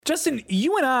Justin,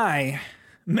 you and I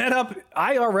met up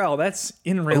IRL. That's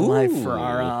in real life for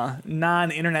our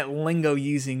non-internet lingo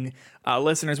using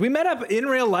listeners. We met up in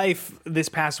real life this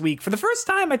past week for the first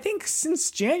time, I think, since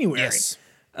January. Yes.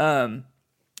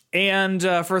 And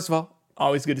first of all,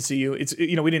 always good to see you. It's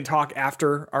we didn't talk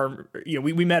after our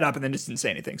we met up and then just didn't say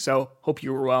anything. So hope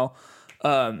you were well.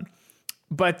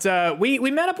 But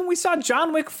we met up and we saw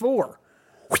John Wick 4.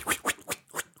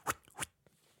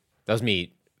 That was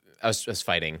me. I was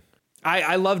fighting.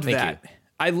 I loved Thank that.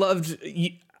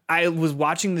 you. I was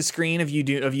watching the screen of you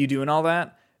doing all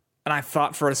that, and I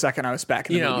thought for a second I was back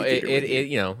in the movie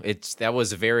theater. That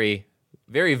was a very,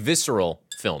 very visceral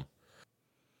film.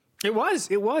 It was.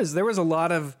 There was a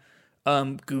lot of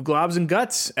goo globs and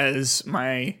guts, as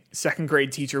my second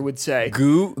grade teacher would say.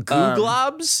 Goo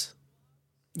globs?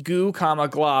 Goo, comma,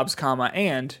 globs, comma,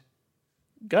 and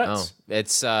guts. Oh,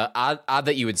 it's odd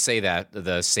that you would say that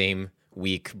the same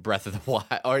week Breath of the Wild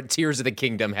or Tears of the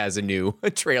Kingdom has a new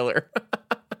trailer.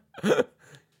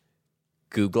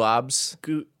 Goo globs?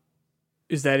 Goo.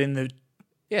 Is that in the?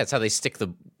 Yeah, it's how they stick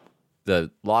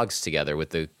the logs together with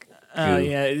the.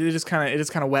 Yeah, it is kind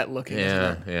of wet looking.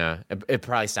 Yeah, yeah. It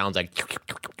probably sounds like.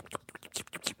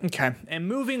 Okay, and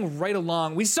moving right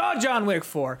along, we saw John Wick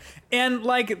 4, and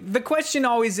the question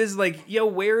always is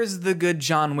where's the good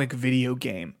John Wick video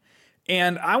game?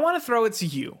 And I want to throw it to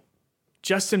you,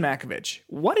 Justin Makovich.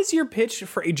 What is your pitch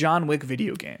for a John Wick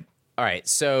video game? All right,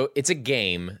 so it's a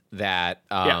game that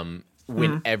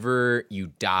whenever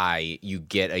you die, you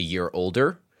get a year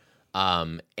older,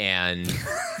 and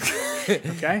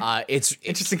okay, it's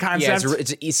interesting concept. Yeah,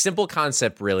 it's a simple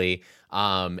concept, really,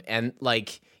 and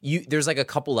there's a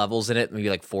couple levels in it,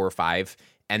 maybe 4 or 5,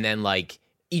 and then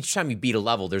each time you beat a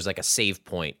level, there's a save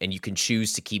point, and you can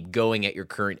choose to keep going at your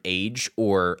current age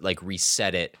or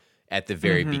reset it at the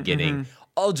very beginning.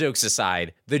 All jokes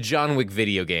aside, the John Wick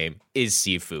video game is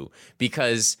Sifu,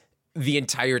 because the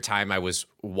entire time I was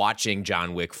watching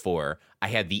John Wick 4, I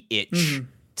had the itch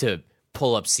to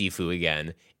pull up Sifu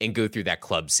again and go through that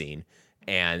club scene.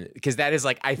 And because that is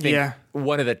I think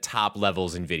one of the top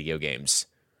levels in video games.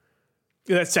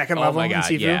 That second level. Oh my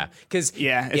god, in Sifu? yeah.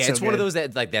 Because it's one of those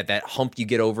that that hump you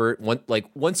get over.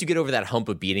 Once you get over that hump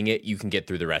of beating it, you can get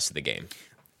through the rest of the game.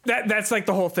 That's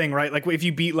the whole thing, right? If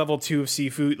you beat level 2 of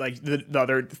Sifu, the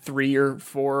other 3 or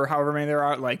 4, however many there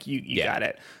are, you got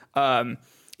it.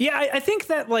 I think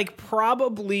that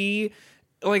probably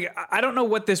I don't know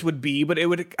what this would be, but it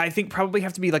would, I think, probably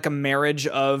have to be a marriage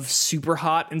of Super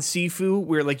Hot and Sifu,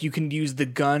 where you can use the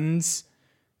guns.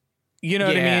 You know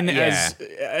what I mean? Yeah.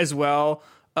 As well.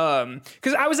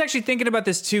 Because I was actually thinking about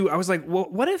this too. I was like, well,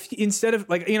 what if instead of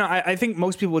I think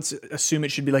most people would assume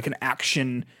it should be an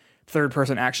action,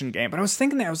 third-person action game. But I was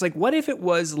thinking that I was like, what if it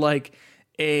was now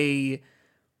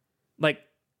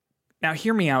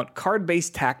hear me out,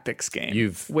 card-based tactics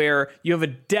game where you have a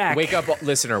deck. Wake up,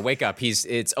 listener, wake up.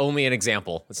 It's only an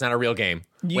example. It's not a real game.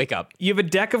 Wake up. You have a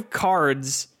deck of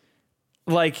cards.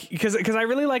 Because I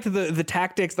really liked the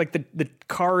tactics, the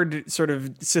card sort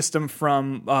of system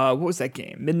from what was that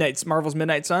game? Marvel's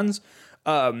Midnight Suns.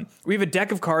 We have a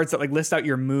deck of cards that list out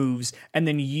your moves, and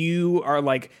then you are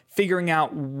figuring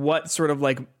out what sort of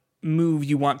move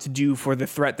you want to do for the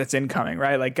threat that's incoming,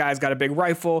 right? Guy's got a big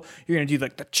rifle, you're gonna do the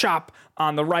chop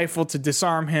on the rifle to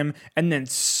disarm him, and then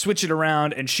switch it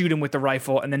around and shoot him with the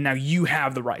rifle, and then now you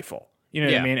have the rifle. You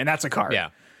know what I mean? And that's a card. Yeah.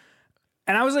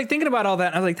 And I was thinking about all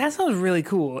that, and I was that sounds really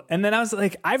cool. And then I was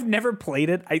I've never played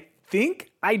it. I think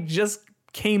I just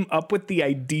came up with the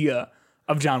idea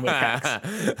of John Wick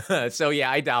hacks. So yeah,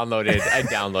 I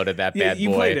downloaded that bad boy. You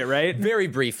played it, right? Very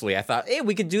briefly. I thought, hey,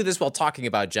 we could do this while talking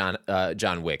about John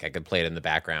Wick. I could play it in the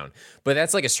background. But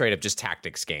that's a straight up just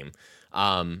tactics game.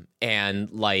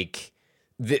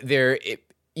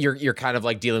 You're kind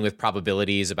of dealing with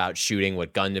probabilities about shooting,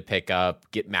 what gun to pick up,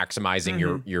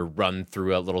 maximizing your run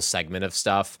through a little segment of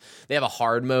stuff. They have a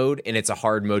hard mode, and it's a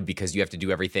hard mode because you have to do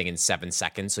everything in 7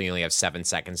 seconds. So you only have 7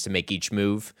 seconds to make each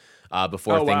move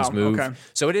before things move. Okay.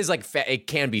 So it is it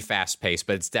can be fast paced,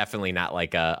 but it's definitely not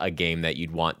a game that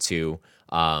you'd want to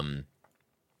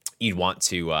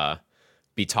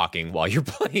be talking while you're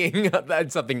playing.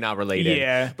 That's something not related.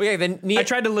 Yeah. But then I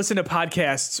tried to listen to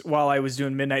podcasts while I was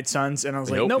doing Midnight Suns, and I was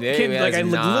nope, kid, I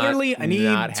need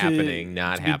not to happening.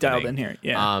 Not be happening. dialed in here.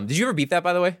 Yeah. Did you ever beat that,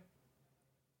 by the way?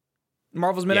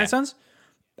 Marvel's Midnight Suns?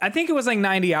 I think it was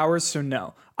 90 hours, so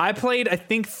no. I played, I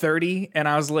think, 30, and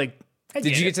I was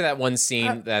did you get to that one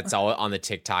scene that's all on the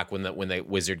TikTok when the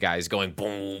wizard guy is going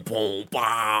boom, boom,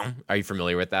 bam? Are you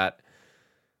familiar with that?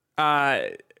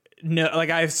 No,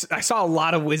 I saw a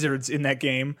lot of wizards in that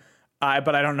game.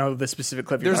 But I don't know the specific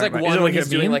clip. There's like about. one where he's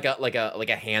doing meme? like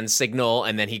a hand signal,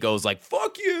 and then he goes like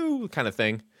 "fuck you" kind of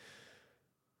thing.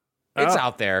 It's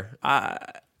out there.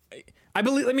 I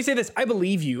believe. Let me say this. I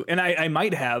believe you, and I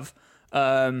might have.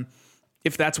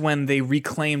 If that's when they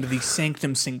reclaimed the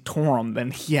Sanctum Sanctorum,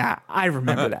 then yeah, I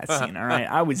remember that scene. All right,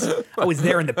 I was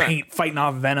there in the paint fighting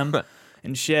off Venom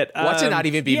and shit. Watch it not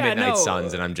even be Midnight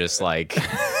Suns, and I'm just like,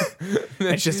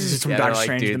 it's just from Doctor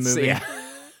Strange the movie. Yeah.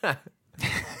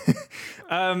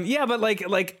 Yeah, but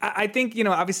like I think, you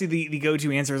know, obviously the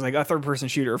go-to answer is like a third-person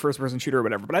shooter or first-person shooter or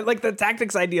whatever. But I like the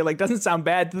tactics idea. Like, doesn't sound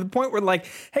bad to the point where like,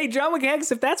 hey, John Wick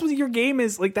X, if that's what your game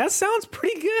is, like that sounds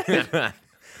pretty good.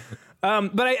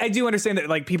 But I do understand that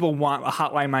like people want a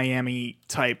Hotline Miami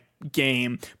type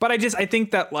game. But I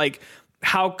think that like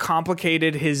how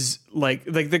complicated his like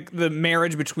the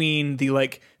marriage between the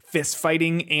like fist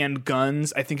fighting and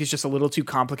guns, I think is just a little too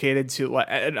complicated to like.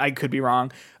 I could be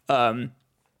wrong.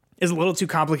 Is a little too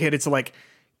complicated to like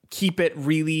keep it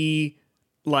really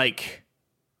like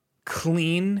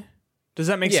clean. Does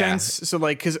that make sense? So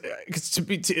like, cause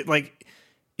like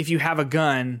if you have a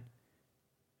gun,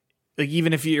 like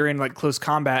even if you're in like close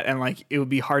combat and like it would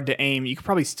be hard to aim, you could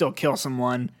probably still kill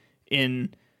someone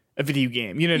in a video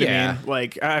game. You know what I mean?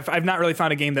 Like I've not really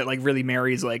found a game that like really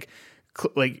marries like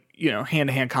you know,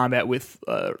 hand-to-hand combat with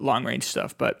long range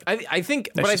stuff. But I think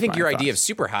your idea of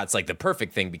Super Hot's like the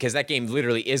perfect thing, because that game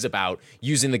literally is about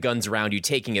using the guns around you,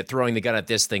 taking it, throwing the gun at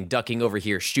this thing, ducking over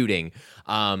here, shooting.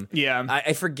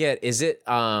 I forget. Is it?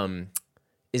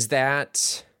 Is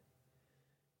that?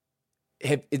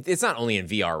 It's not only in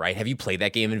VR, right? Have you played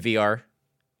that game in VR?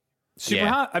 Super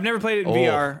Hot? I've never played it in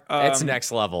VR. It's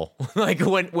next level. Like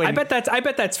when I bet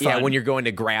that's fun. Yeah, when you're going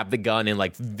to grab the gun and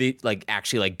like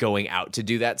actually like going out to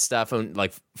do that stuff and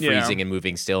like freezing and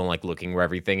moving still and like looking where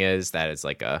everything is. That is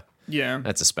like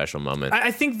that's a special moment.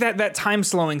 I think that time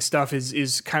slowing stuff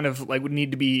is kind of like would need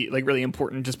to be like really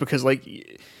important, just because like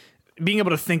being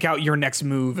able to think out your next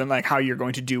move and like how you're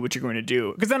going to do what you're going to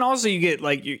do. Because then also you get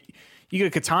like you get a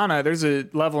katana. There's a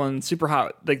level in Super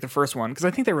Hot, like the first one, because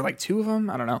I think there were like two of them.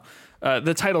 I don't know.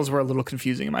 The titles were a little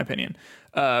confusing in my opinion.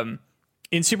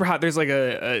 In Super Hot, there's like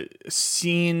a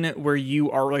scene where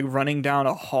you are like running down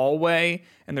a hallway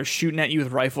and they're shooting at you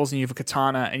with rifles and you have a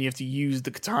katana and you have to use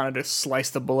the katana to slice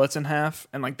the bullets in half.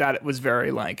 And like that, it was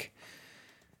very like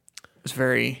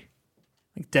Deadpool.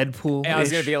 I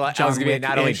was gonna be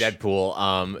not only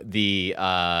Deadpool,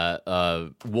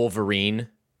 the Wolverine.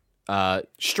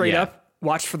 Straight up.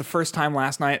 Watched for the first time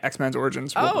last night, X-Men's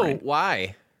Origins Wolverine. Oh,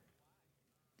 why?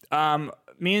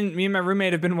 Me and my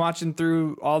roommate have been watching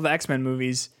through all the X-Men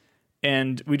movies,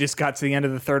 and we just got to the end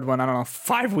of the third one, I don't know,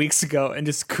 5 weeks ago, and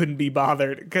just couldn't be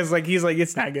bothered. Because like he's like,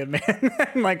 it's not good, man.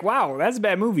 I'm like, wow, that's a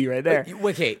bad movie right there.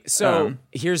 Okay, so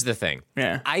here's the thing.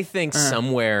 Yeah. I think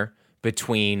somewhere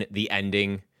between the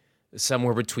ending,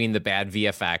 somewhere between the bad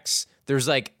VFX, there's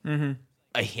like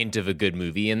a hint of a good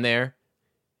movie in there.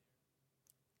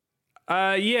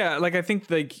 Yeah, like I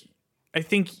think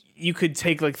you could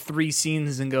take like 3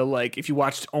 scenes and go like, if you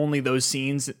watched only those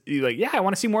scenes, you're like, yeah, I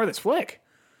want to see more of this flick.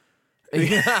 You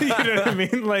know what I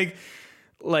mean?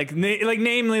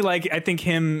 Namely, like I think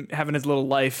him having his little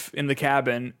life in the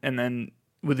cabin and then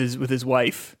with his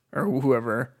wife or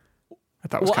whoever, I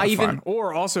thought was kind of fun.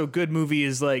 Or also, good movie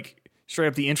is like straight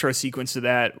up the intro sequence to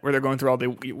that where they're going through all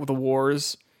the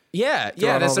wars. Yeah,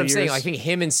 that's what I'm saying. I think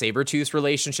him and Sabretooth's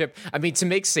relationship, I mean, to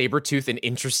make Sabretooth an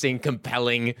interesting,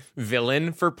 compelling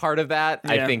villain for part of that,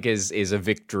 I think is a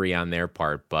victory on their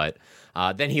part. But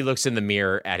then he looks in the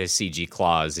mirror at his CG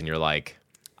claws, and you're like,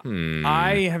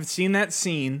 I have seen that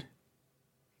scene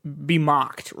be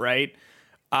mocked, right?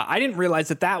 I didn't realize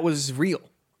that was real.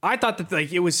 I thought that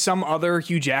like it was some other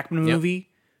Hugh Jackman movie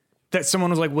that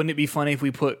someone was like, wouldn't it be funny if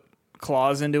we put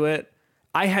claws into it?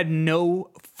 I had no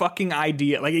fucking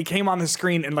idea. Like it came on the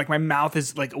screen and like my mouth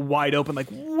is like wide open. Like,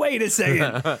 wait a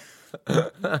second.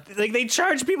 Like they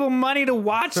charge people money to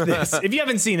watch this. If you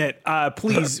haven't seen it,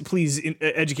 please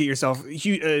educate yourself.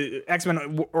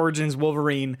 X-Men Origins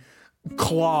Wolverine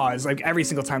claws. Like every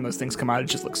single time those things come out, it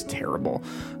just looks terrible.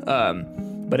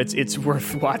 But it's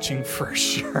worth watching for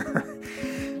sure.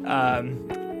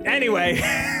 Anyway,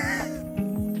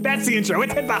 that's the intro.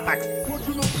 It's Hitbox.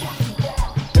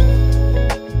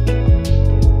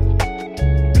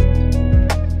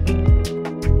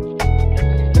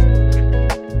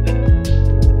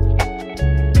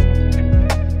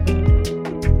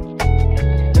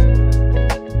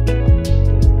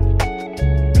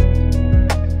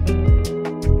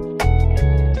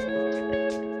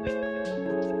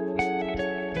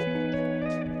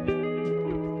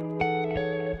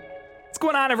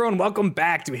 on, everyone? Welcome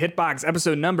back to Hitbox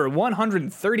episode number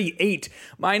 138.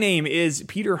 My name is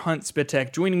Peter Hunt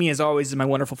Spitek. Joining me, as always, is my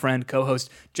wonderful friend,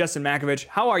 co-host Justin Makovich.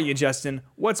 How are you, Justin?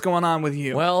 What's going on with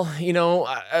you? Well, you know,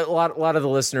 a lot of the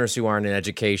listeners who aren't in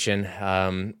education,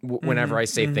 whenever I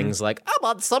say things like, I'm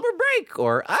on summer break,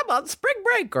 or I'm on spring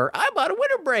break, or I'm on a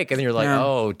winter break, and you're like,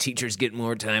 oh, teachers get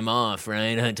more time off,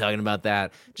 right? I'm talking about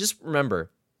that. Just remember,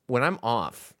 when I'm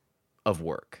off of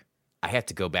work, I have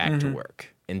to go back to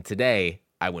work. And today,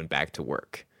 I went back to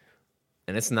work.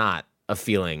 And it's not a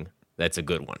feeling that's a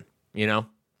good one, you know?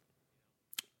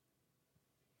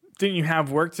 Didn't you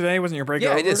have work today? Wasn't your break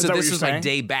over? Yeah, I did. So that this was my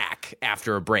day back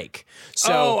after a break.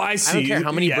 So I see. I don't care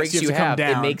how many breaks you you have, it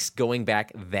down. makes going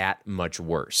back that much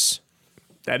worse.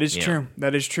 That is true.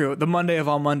 That is true. The Monday of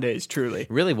all Mondays, truly.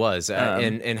 It really was.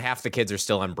 And half the kids are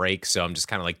still on break, so I'm just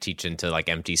kind of like teaching to like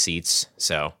empty seats.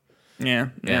 So Yeah.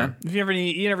 If you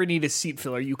ever need a seat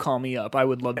filler, you call me up. I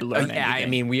would love to learn. yeah, I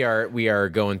mean, we are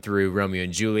going through Romeo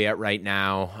and Juliet right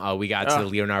now. We got to the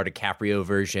Leonardo DiCaprio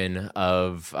version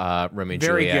of Romeo and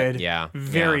Very Juliet. good. Yeah,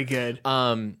 Very good.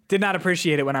 Did not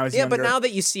appreciate it when I was yeah, younger. but now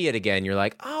that you see it again, you're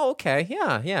like, oh, okay,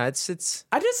 yeah. It's.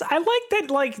 I like that.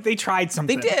 Like they tried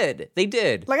something. They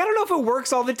did. Like I don't know if it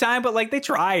works all the time, but like they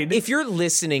tried. If you're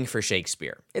listening for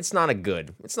Shakespeare, it's not a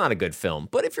good film.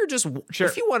 But if you're just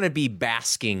if you want to be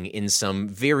basking in some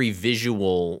very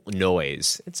visual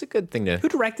noise, it's a good thing to. Who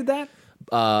directed that?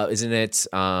 Isn't it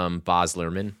Baz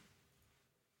Luhrmann?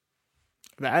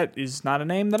 That is not a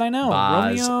name that I know.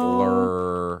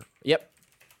 Romeo. Yep.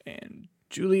 And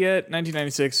Juliet,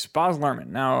 1996. Baz Luhrmann.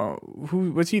 Now,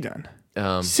 what's he done?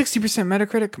 60%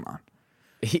 Metacritic. Come on.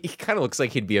 He kind of looks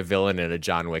like he'd be a villain in a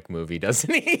John Wick movie,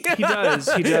 doesn't he? He does.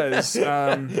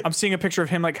 I'm seeing a picture of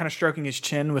him like kind of stroking his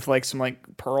chin with like some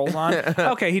like pearls on.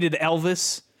 Okay, he did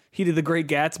Elvis. He did The Great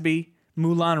Gatsby,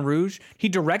 Moulin Rouge. He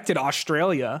directed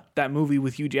Australia, that movie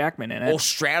with Hugh Jackman in it.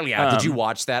 Australia. Did you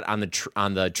watch that on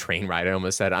the train ride? I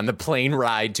almost said on the plane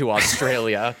ride to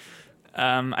Australia.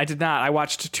 I did not. I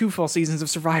watched 2 full seasons of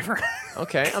Survivor.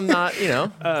 Okay, I'm not.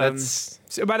 That's.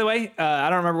 So, by the way, I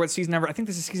don't remember what season ever. I think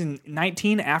this is season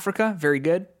 19, Africa. Very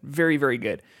good. Very, very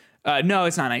good. No,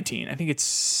 it's not 19. I think it's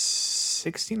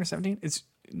 16 or 17. It's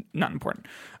not important.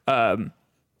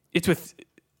 It's with,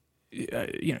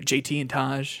 JT and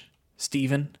Taj,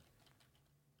 Steven,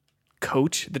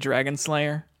 Coach, the Dragon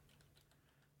Slayer.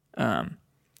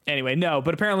 Anyway, no,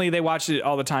 but apparently they watched it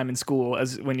all the time in school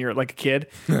as when you're like a kid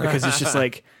because it's just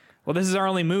like, well, this is our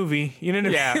only movie. You know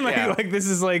what I mean? Like this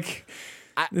is like...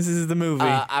 This is the movie.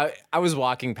 I was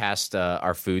walking past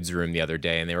our foods room the other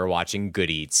day, and they were watching Good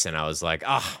Eats, and I was like,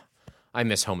 I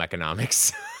miss home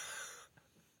economics.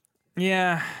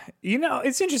 Yeah.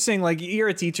 It's interesting. Like, you're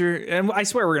a teacher, and I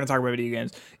swear we're going to talk about video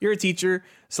games. You're a teacher,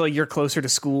 so like you're closer to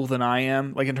school than I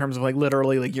am, like in terms of like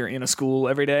literally like you're in a school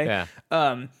every day.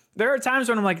 Yeah. There are times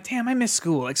when I'm like, damn, I miss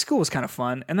school. Like, school was kind of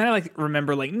fun. And then I like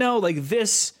remember like, no, like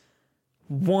this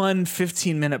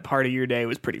 15-minute part of your day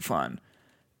was pretty fun.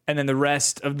 And then the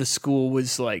rest of the school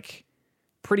was like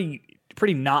pretty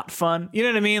not fun. You know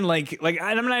what I mean? Like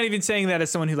I'm not even saying that as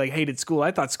someone who like hated school.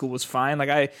 I thought school was fine.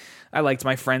 Like I liked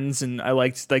my friends and I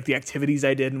liked like the activities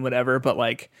I did and whatever. But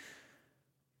like,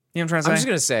 you know what I'm trying to say? I'm just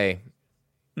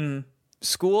gonna say,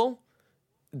 school.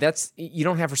 You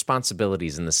don't have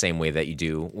responsibilities in the same way that you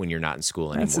do when you're not in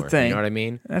school anymore. That's the thing. You know what I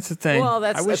mean? That's the thing. Well,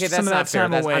 that's not fair.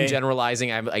 I'm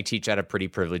generalizing. I teach at a pretty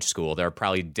privileged school. There are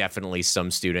probably definitely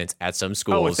some students at some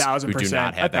schools who do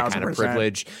not have that kind of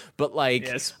privilege. But like,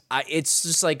 yes. It's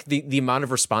just like the amount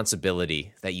of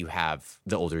responsibility that you have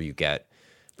the older you get.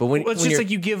 But when it's just like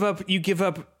you give up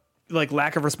like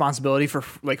lack of responsibility for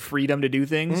like freedom to do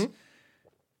things. Mm-hmm.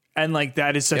 And like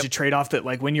that is such a trade-off that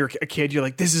like when you're a kid, you're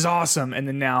like, this is awesome. And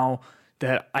then now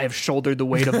that I have shouldered the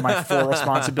weight of my full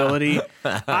responsibility,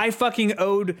 I fucking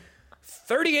owed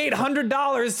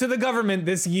 $3,800 to the government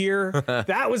this year.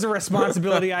 That was a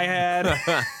responsibility I had.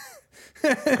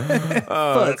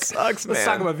 It sucks, man. Let's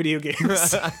talk about video games.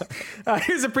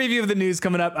 Here's a preview of the news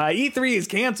coming up. E3 is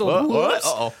canceled. What?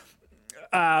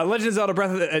 Uh-oh. Legend of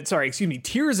Zelda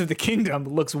Tears of the Kingdom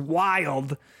looks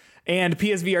wild. And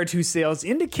PSVR 2 sales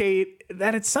indicate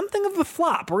that it's something of a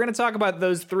flop. We're going to talk about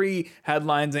those 3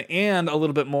 headlines and a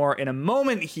little bit more in a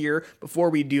moment here. Before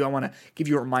we do, I want to give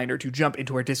you a reminder to jump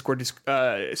into our Discord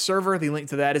server. The link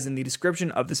to that is in the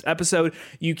description of this episode.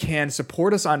 You can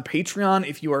support us on Patreon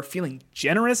if you are feeling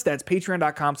generous. That's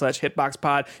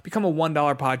patreon.com/hitboxpod. Become a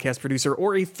 $1 podcast producer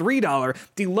or a $3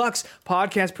 deluxe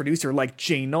podcast producer like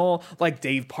Jay Knoll, like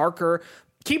Dave Parker.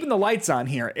 Keeping the lights on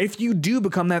here. If you do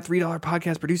become that $3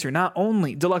 podcast producer,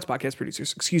 deluxe podcast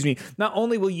producers, not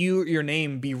only will your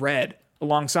name be read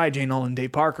alongside Jay Nolan and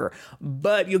Dave Parker.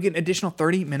 But you'll get an additional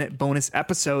 30-minute bonus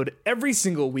episode every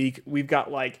single week. We've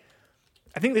got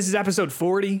I think this is episode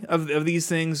 40 of these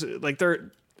things.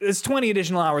 It's 20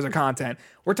 additional hours of content.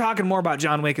 We're talking more about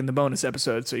John Wick in the bonus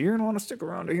episode, so you're gonna want to stick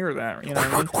around to hear that. You know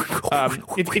what I mean?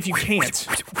 If you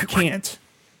can't,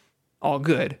 all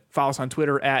good. Follow us on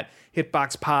Twitter at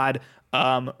HitboxPod.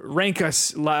 Rate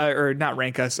us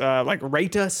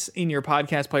in your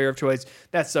podcast player of choice.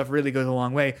 That stuff really goes a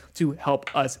long way to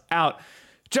help us out.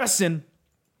 Justin,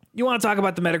 you want to talk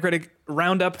about the Metacritic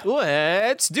roundup?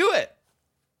 Let's do it.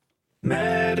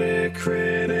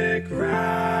 Metacritic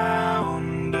roundup.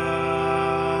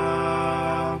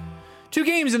 2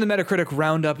 games in the Metacritic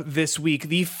roundup this week.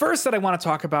 The first that I want to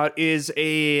talk about is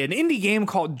an indie game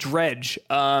called Dredge.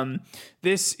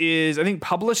 This is, I think,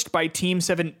 published by Team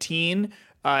 17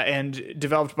 and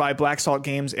developed by Black Salt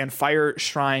Games and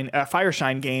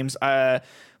Fireshine Games.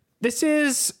 This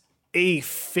is a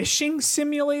fishing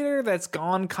simulator that's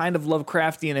gone kind of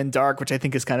Lovecraftian and dark, which I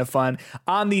think is kind of fun.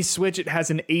 On the Switch, it has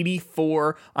an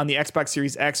 84. On the Xbox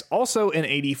Series X, also an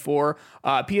 84.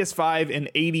 PS5 an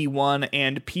 81,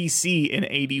 and PC an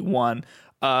 81.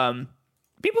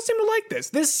 People seem to like this.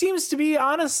 This seems to be,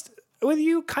 honest with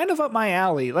you, kind of up my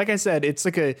alley. Like I said, it's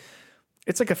like a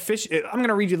fish. I'm going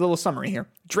to read you the little summary here.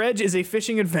 Dredge is a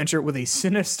fishing adventure with a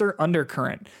sinister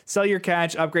undercurrent. Sell your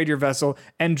catch, upgrade your vessel,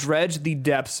 and dredge the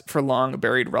depths for long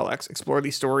buried relics. Explore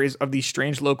the stories of these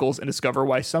strange locals and discover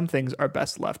why some things are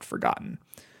best left forgotten.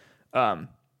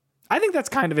 I think that's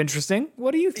kind of interesting.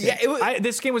 What do you think? Yeah,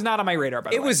 this game was not on my radar,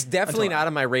 by the way. It was definitely not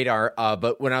on my radar,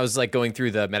 but when I was going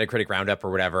through the Metacritic roundup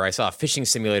or whatever, I saw a fishing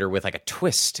simulator with a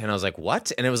twist, and I was like,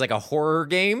 what? And it was a horror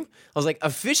game. I was like, a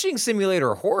fishing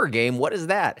simulator horror game? What is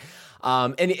that?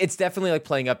 And it's definitely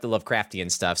playing up the Lovecraftian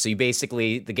stuff. So you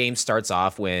basically, the game starts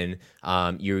off when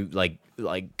you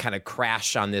kind of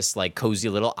crash on this cozy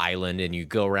little island, and you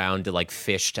go around to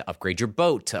fish to upgrade your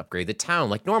boat, to upgrade the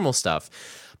town, normal stuff.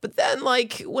 But then,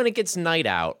 when it gets night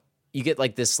out, you get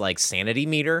this sanity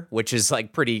meter, which is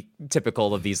pretty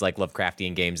typical of these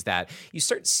Lovecraftian games, that you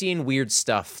start seeing weird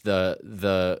stuff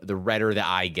the redder the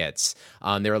eye gets.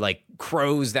 There are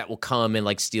crows that will come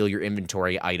and steal your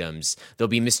inventory items. There'll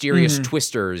be mysterious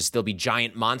twisters. There'll be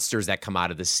giant monsters that come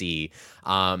out of the sea.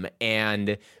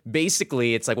 And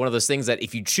basically it's one of those things that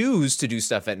if you choose to do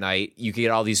stuff at night, you can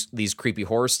get all these creepy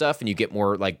horror stuff, and you get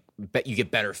more you get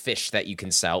better fish that you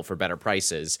can sell for better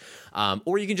prices.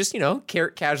 Or you can just,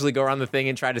 casually go around the thing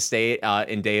and try to stay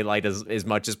in daylight as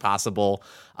much as possible.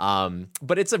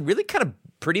 But it's a really kind of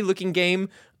pretty looking game.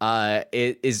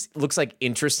 It looks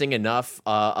interesting enough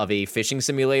of a fishing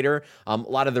simulator. A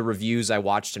lot of the reviews I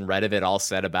watched and read of it all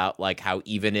said about how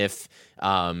even if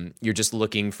you're just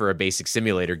looking for a basic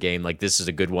simulator game, this is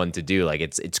a good one to do.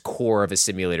 Its core of a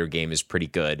simulator game is pretty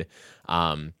good.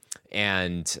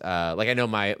 And I know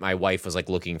my wife was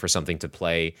looking for something to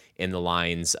play in the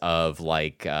lines of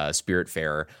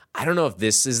Spiritfarer. I don't know if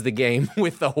this is the game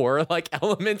with the horror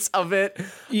elements of it.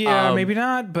 Yeah, maybe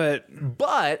not, but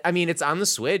I mean, it's on the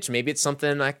Switch. Maybe it's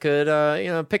something I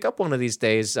could pick up one of these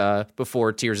days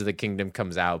before Tears of the Kingdom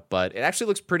comes out. But it actually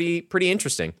looks pretty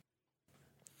interesting.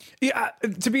 Yeah,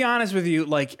 to be honest with you,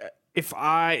 if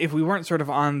we weren't sort of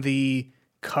on the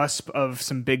cusp of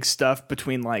some big stuff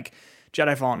between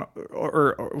Jedi Fallen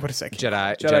or what is that?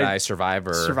 Jedi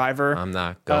Survivor. I'm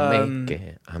not gonna make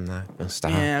it. I'm not gonna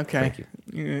stop. Yeah, okay. Thank you.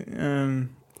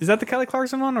 Is that the Kelly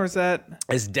Clarkson one, or is that?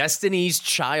 It's Destiny's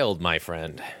Child, my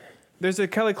friend. There's a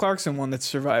Kelly Clarkson one that's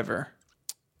Survivor.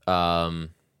 Well,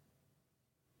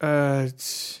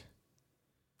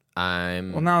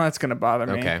 now that's gonna bother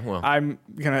me. Okay, well, I'm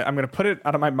gonna put it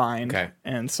out of my mind. Okay.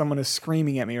 And someone is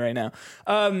screaming at me right now.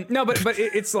 No, but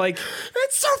it's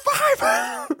it's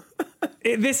Survivor.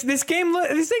 This game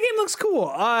looks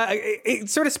cool. It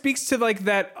sort of speaks to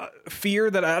that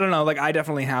fear that I don't know. I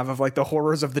definitely have of the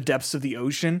horrors of the depths of the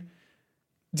ocean.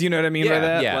 Do you know what I mean by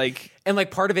that? Yeah. And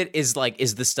part of it is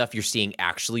is the stuff you're seeing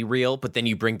actually real, but then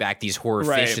you bring back these horror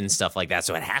fish and stuff like that,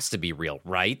 so it has to be real,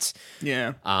 right?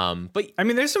 Yeah. But I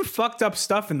mean, there's some fucked up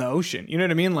stuff in the ocean. You know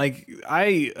what I mean?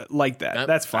 I like that.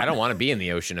 That's fine. I don't want to be in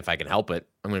the ocean if I can help it.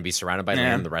 I'm going to be surrounded by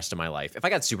land the rest of my life. If I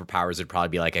got superpowers, it'd probably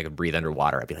be I could breathe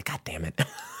underwater. I'd be God damn it.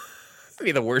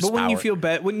 Be the worst. But wouldn't you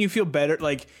feel better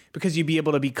because you'd be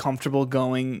able to be comfortable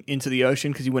going into the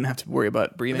ocean because you wouldn't have to worry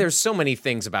about breathing? There's so many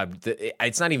things about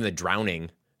it's not even the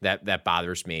drowning that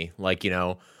bothers me.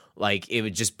 Like, it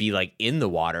would just be like in the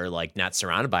water, like not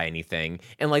surrounded by anything.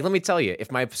 And like, let me tell you,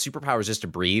 if my superpower is just to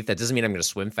breathe, that doesn't mean I'm going to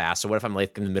swim fast. So what if I'm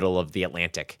like in the middle of the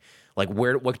Atlantic? Like,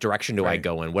 what direction do I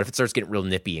go in? What if it starts getting real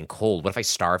nippy and cold? What if I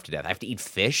starve to death? I have to eat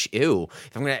fish? Ew.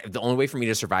 The only way for me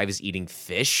to survive is eating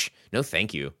fish? No,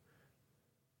 thank you.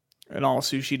 An all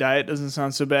sushi diet doesn't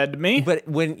sound so bad to me. But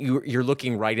when you're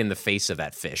looking right in the face of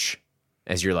that fish,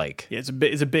 as you're like, yeah, it's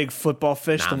a big football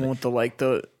fish, the one with the light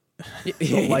in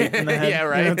the head. Yeah,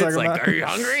 right. You know It's like, are you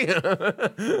hungry?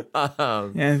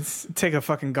 Yeah, take a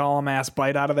fucking Gollum ass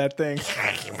bite out of that thing.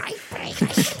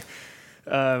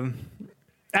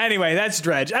 Anyway, that's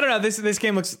Dredge. I don't know. This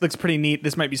game looks pretty neat.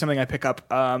 This might be something I pick up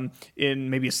in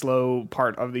maybe a slow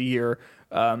part of the year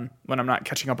when I'm not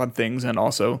catching up on things, and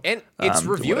also it's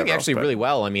reviewing actually really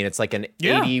well. I mean, it's like an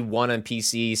 81 on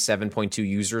PC, 7.2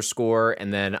 user score,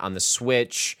 and then on the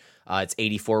Switch, it's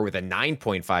 84 with a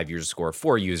 9.5 user score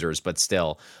for users, but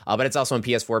still. But it's also on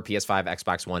PS4, PS5,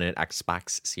 Xbox One, and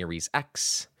Xbox Series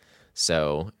X.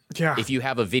 So if you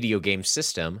have a video game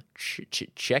system,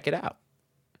 check it out.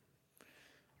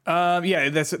 Yeah,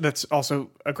 that's also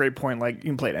a great point. Like, you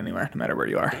can play it anywhere, no matter where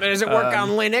you are. Does it work on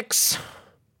Linux?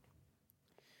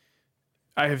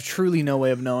 I have truly no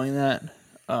way of knowing that.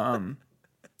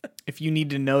 If you need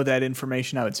to know that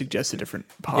information, I would suggest a different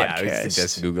podcast. Yeah, I would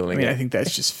suggest Googling it. I mean, I think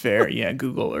that's just fair. Yeah,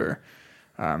 Google or...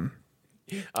 I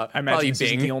imagine this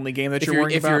isn't the only game that you're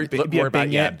worrying about.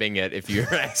 Bing it if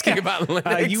you're asking about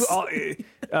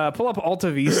Linux. Pull up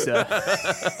Alta Vista.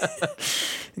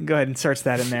 Go ahead and search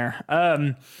that in there.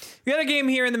 The other game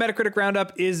here in the Metacritic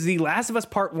Roundup is The Last of Us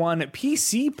Part 1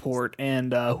 PC port.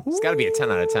 And it's got to be a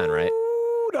 10 out of 10, right?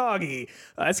 Doggy.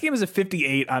 This game is a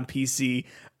 58 on PC.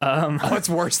 It's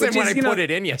worse than when I put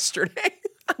it in yesterday.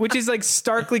 Which is like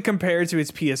starkly compared to its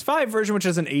PS5 version, which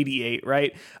is an 88,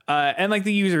 right? And like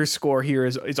the user score here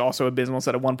is also abysmal. It's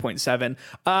at a 1.7.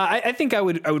 I think I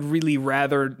would really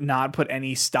rather not put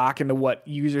any stock into what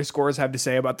user scores have to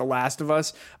say about The Last of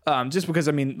Us, just because,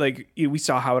 I mean, like, we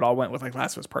saw how it all went with like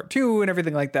Last of Us Part 2 and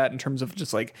everything like that in terms of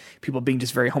just like people being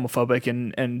just very homophobic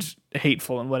and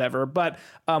hateful and whatever. But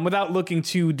without looking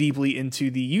too deeply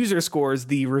into the user scores,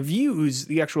 the reviews,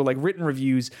 the actual like written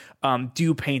reviews,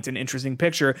 do paint an interesting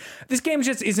picture. This game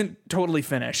just isn't totally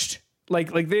finished. Like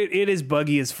it is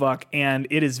buggy as fuck, and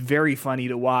it is very funny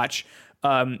to watch.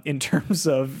 In terms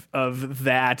of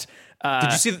that,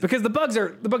 did you see? Because the bugs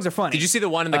are funny. Did you see the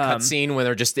one in the cutscene when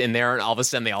they're just in there and all of a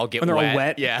sudden they all get wet? All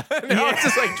wet? Yeah, they're all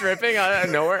just like dripping out of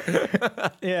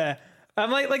nowhere. Yeah. I'm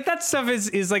like that stuff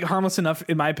is like harmless enough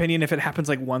in my opinion if it happens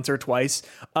like once or twice.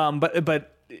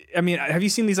 But I mean, have you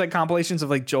seen these like compilations of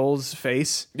like Joel's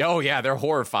face? Oh yeah, they're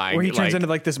horrifying. Where he turns into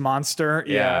like this monster.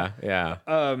 Yeah. Yeah,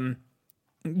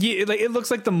 like it looks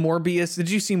like the Morbius. Did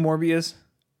you see Morbius?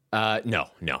 No.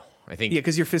 I think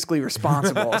because you're fiscally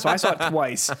responsible. So I saw it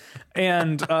twice,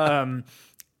 and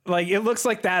like it looks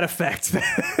like that effect,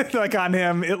 like on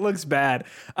him. It looks bad,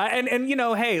 and you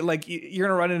know, hey, like you're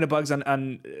gonna run into bugs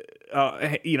on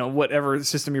you know, whatever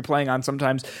system you're playing on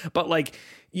sometimes. But like,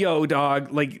 yo,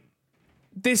 dog, like.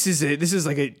 This is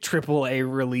like a AAA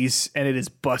release, and it is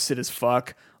busted as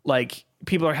fuck. Like,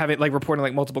 people are having like reporting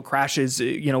like multiple crashes,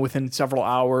 you know, within several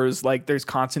hours. Like, there's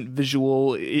constant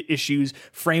visual issues.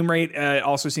 Frame rate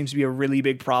also seems to be a really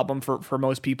big problem for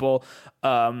most people.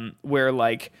 Where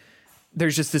like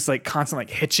there's just this like constant like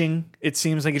hitching. It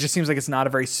seems like it's not a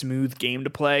very smooth game to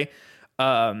play.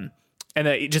 And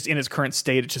it just in its current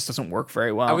state, it just doesn't work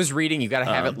very well. I was reading you got to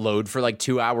have it load for like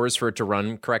 2 hours for it to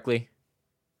run correctly.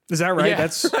 Is that right? Yeah.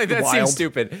 That's that wild. Seems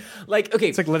stupid. Like, okay,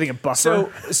 it's like letting it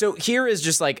buffer. So here is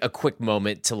just like a quick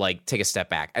moment to like take a step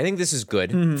back. I think this is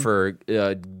good for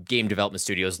game development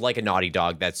studios like a Naughty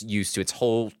Dog that's used to its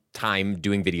whole time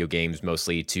doing video games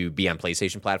mostly to be on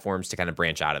PlayStation platforms to kind of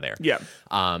branch out of there. Yeah.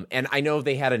 And I know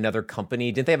they had another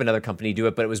company. Didn't they have another company do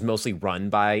it? But it was mostly run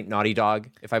by Naughty Dog,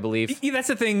 if I believe. Yeah, that's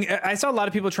the thing. I saw a lot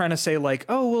of people trying to say like,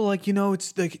 oh, well, like, you know,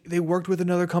 it's like they worked with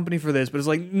another company for this, but it's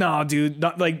like, no, dude,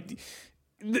 not like.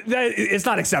 That it's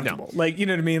not acceptable. No. Like, you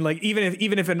know what I mean? Like,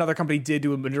 even if another company did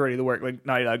do a majority of the work, like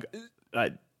Naughty Dog. Yeah.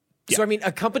 So I mean,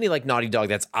 a company like Naughty Dog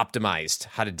that's optimized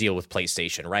how to deal with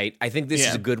PlayStation, right? I think this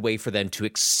is a good way for them to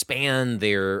expand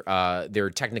their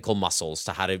technical muscles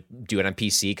to how to do it on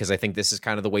PC, because I think this is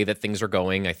kind of the way that things are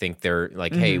going. I think they're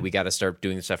like, hey, we got to start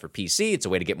doing this stuff for PC. It's a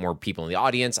way to get more people in the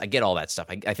audience. I get all that stuff.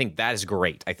 I think that is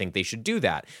great. I think they should do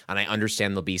that, and I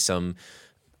understand there'll be some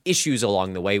issues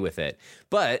along the way with it,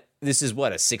 but this is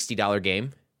what, a $60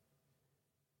 game?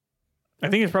 I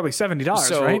think it's probably $70,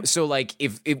 So, right? so like,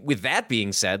 if with that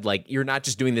being said, like, you're not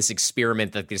just doing this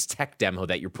experiment, like this tech demo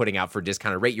that you're putting out for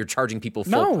discounted rate. You're charging people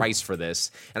full price for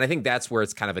this, and I think that's where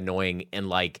it's kind of annoying. And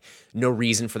like, no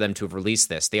reason for them to have released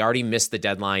this. They already missed the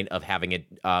deadline of having it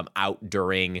out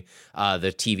during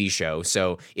the TV show.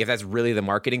 So, if that's really the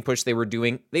marketing push they were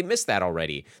doing, they missed that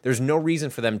already. There's no reason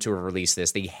for them to have released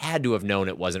this. They had to have known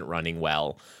it wasn't running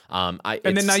well. And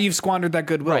then now you've squandered that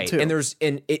goodwill right. too.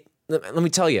 Let me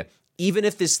tell you. Even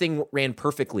if this thing ran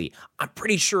perfectly, I'm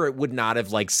pretty sure it would not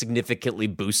have like significantly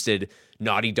boosted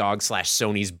Naughty Dog /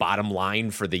 Sony's bottom line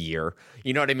for the year.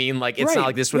 You know what I mean? Like, it's not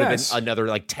like this would have been another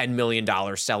like $10 million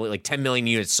selling, like 10 million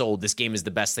units sold. This game is the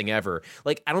best thing ever.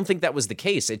 Like, I don't think that was the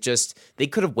case. It just, they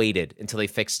could have waited until they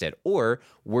fixed it, or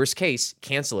worst case,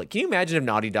 cancel it. Can you imagine if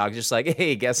Naughty Dog just like,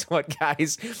 hey, guess what,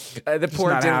 guys? The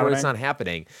port didn't work. It's not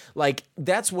happening. Like,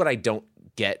 that's what I don't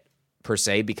get per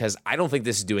se, because I don't think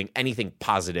this is doing anything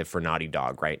positive for Naughty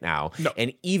Dog right now. No.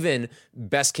 And even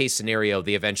best case scenario,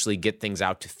 they eventually get things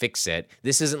out to fix it.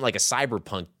 This isn't like a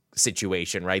Cyberpunk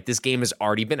situation, right? This game has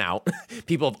already been out.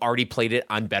 People have already played it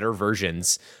on better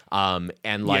versions. And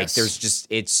like, there's just,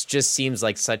 it's just seems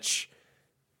like such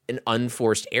an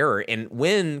unforced error. And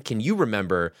when can you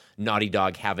remember Naughty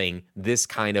Dog having this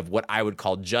kind of what I would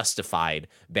call justified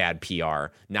bad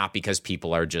PR, not because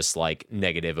people are just like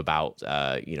negative about,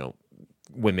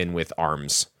 women with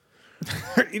arms.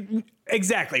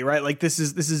 Exactly, right? Like, this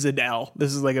is an L.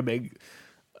 This is like a big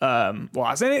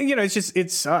loss. And it's just,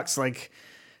 it sucks. Like,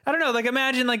 I don't know, like,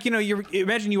 imagine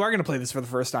you are going to play this for the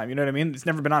first time. You know what I mean? It's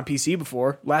never been on PC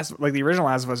before. The original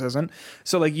Last of Us isn't.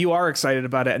 So like, you are excited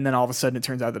about it, and then all of a sudden it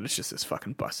turns out that it's just this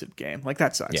fucking busted game. Like,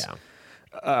 that sucks.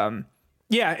 Yeah.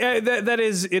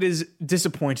 It is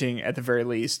disappointing at the very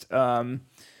least. I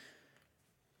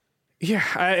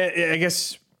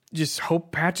guess just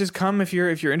hope patches come if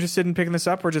you're interested in picking this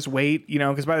up, or just wait,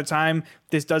 because by the time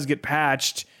this does get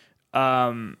patched,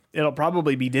 it'll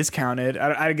probably be discounted.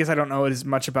 I guess I don't know as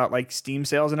much about like Steam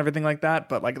sales and everything like that,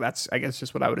 but like, that's, I guess,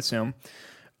 just what I would assume.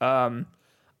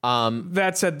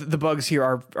 That said, the bugs here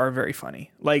are very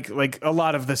funny. Like a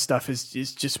lot of this stuff is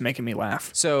just making me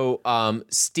laugh. So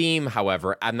Steam,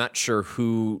 however, I'm not sure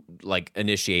who like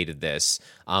initiated this.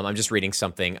 I'm just reading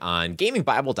something on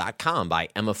gamingbible.com by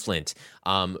Emma Flint.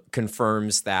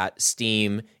 Confirms that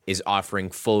Steam is offering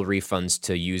full refunds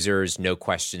to users, no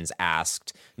questions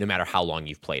asked, no matter how long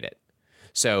you've played it.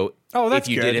 So if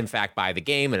you did in fact buy the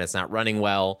game and it's not running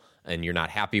well, and you're not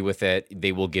happy with it,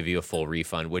 they will give you a full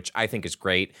refund, which I think is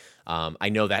great. I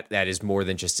know that is more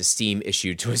than just a Steam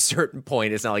issue to a certain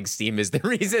point. It's not like Steam is the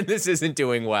reason this isn't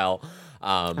doing well.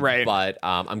 Right. But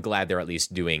I'm glad they're at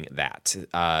least doing that.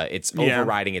 It's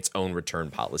overriding its own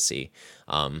return policy.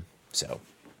 So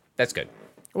that's good.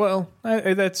 Well,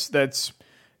 that's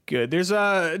good. There's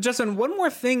Justin, one more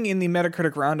thing in the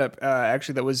Metacritic roundup,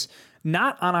 actually, that was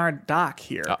not on our doc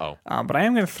here. Uh-oh. But I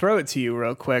am going to throw it to you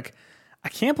real quick. I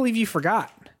can't believe you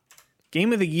forgot.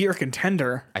 Game of the Year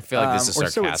contender. I feel like this is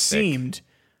sarcastic. Or so it seemed.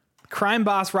 Crime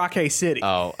Boss Rockay City.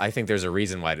 Oh, I think there's a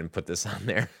reason why I didn't put this on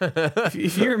there.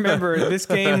 If you remember, this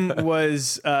game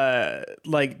was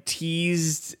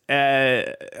teased,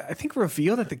 I think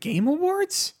revealed at the Game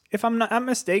Awards, if I'm not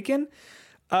mistaken.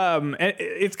 And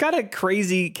it's got a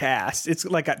crazy cast. It's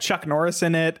like got Chuck Norris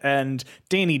in it, and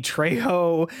Danny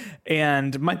Trejo,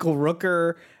 and Michael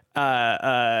Rooker,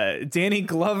 Danny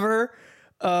Glover,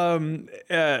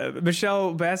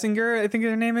 Michelle Basinger, I think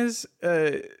her name is.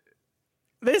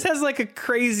 This has like a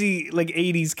crazy like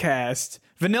 80s cast.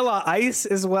 Vanilla Ice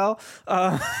as well,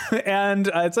 and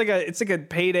it's like a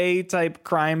Payday type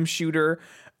crime shooter.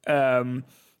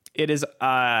 It is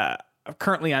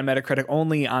currently on Metacritic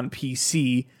only on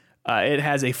PC. It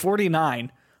has a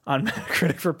 49 on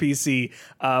Metacritic for PC,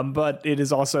 but it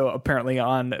is also apparently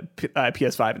on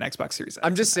PS5 and Xbox Series X.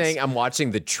 I'm just saying, I'm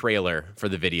watching the trailer for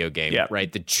the video game,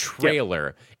 right? The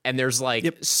trailer, and there's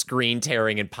like screen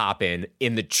tearing and popping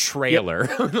in the trailer.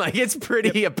 Like, it's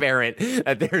pretty apparent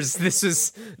that this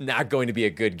is not going to be a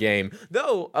good game.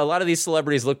 Though a lot of these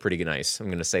celebrities look pretty nice. I'm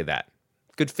going to say that.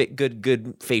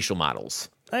 Good facial models.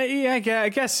 I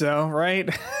guess so, right?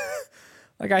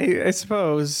 Like, I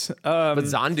suppose. But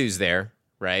Zandu's there.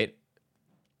 Right?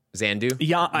 Zandu?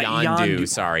 Yondu.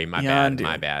 Sorry, my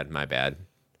bad.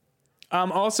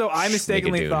 Also, I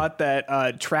mistakenly thought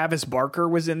that Travis Barker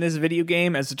was in this video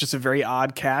game as just a very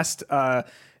odd cast. The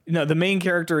main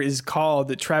character is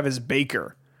called Travis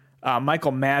Baker.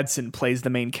 Michael Madsen plays the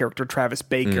main character, Travis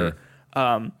Baker.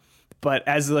 But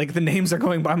as like the names are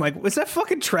going by, I'm like, was that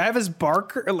fucking Travis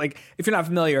Barker? Like, if you're not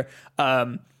familiar,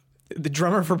 the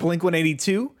drummer for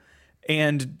Blink-182.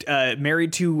 and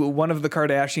married to one of the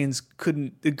Kardashians.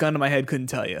 The gun to my head couldn't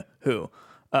tell you who.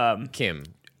 Kim.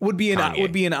 Would be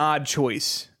Kanye. an odd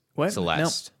choice. What?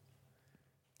 Celeste. No.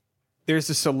 There's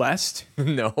a Celeste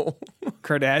No.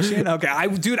 Kardashian. Okay,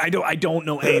 I don't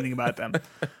know anything about them.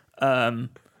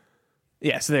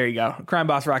 Yeah, so there you go. Crime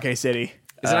Boss Rockay City.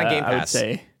 Is it on Game I would Pass?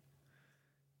 say.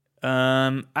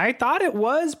 I thought it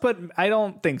was, but I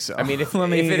don't think so. I mean, if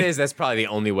it is, that's probably the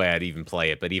only way I'd even play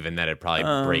it. But even then, it'd probably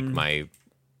break my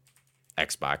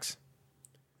Xbox.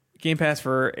 Game Pass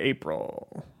for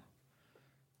April.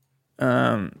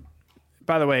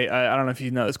 By the way, I don't know if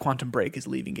you know this, Quantum Break is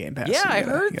leaving Game Pass. Yeah, so I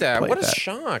heard that. What a that.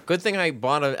 shock. Good thing I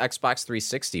bought an Xbox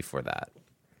 360 for that.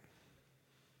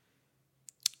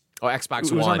 Oh, Xbox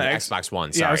It was One. on the Xbox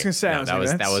One. Sorry. Yeah, I was gonna say, No,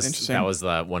 that's that interesting. was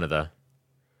the one of the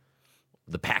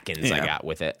pack-ins I Yeah. got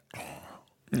with it.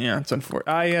 Yeah, it's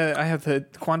unfortunate. I have the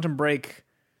Quantum Break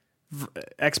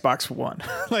Xbox One,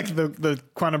 like the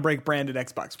Quantum Break branded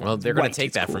Xbox One. Well, they're going White, to take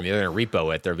it's that cool. from you. They're going to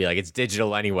repo it. They'll be like, it's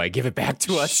digital anyway. Give it back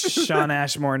to us. Sean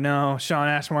Ashmore, no. Sean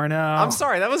Ashmore, no. I'm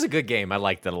sorry. That was a good game. I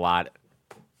liked it a lot.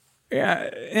 Yeah,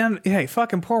 and hey,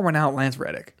 fucking pour one out, Lance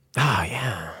Reddick. Oh,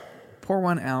 yeah. Pour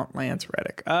one out, Lance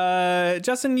Reddick.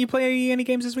 Justin, you play any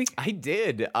games this week? I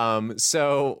did. One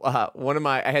of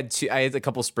my I had a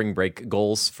couple spring break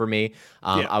goals for me.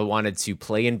 Yeah. I wanted to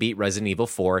play and beat Resident Evil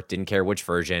 4, didn't care which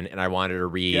version, and I wanted to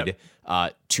read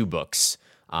 2 books.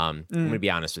 I'm going to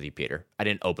be honest with you, Peter. I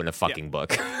didn't open a fucking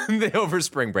book over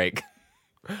spring break.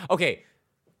 Okay.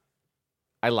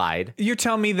 I lied. You're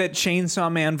telling me that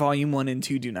Chainsaw Man Volume 1 and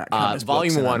 2 do not count as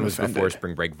books, Volume and 1 I'm was offended. before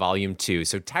spring break. Volume 2.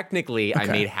 So technically, I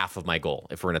made half of my goal,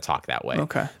 if we're going to talk that way.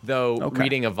 Okay. Though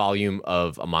reading a volume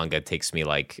of a manga takes me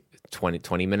like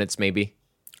 20 minutes maybe.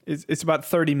 It's about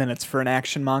 30 minutes for an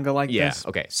action manga like Yeah. this.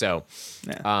 Okay. So,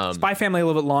 Spy Family a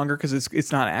little bit longer because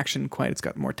it's not action quite. It's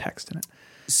got more text in it.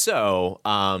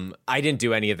 I didn't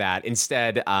do any of that.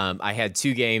 Instead, I had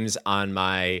 2 games on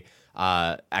my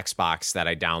Xbox that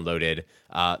I downloaded.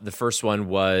 The first one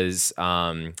was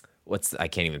I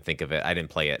can't even think of it. I didn't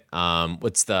play it.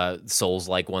 What's the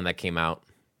Souls-like one that came out?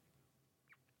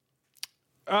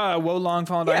 Wolong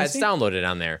Fallen Dynasty? Yeah, it's downloaded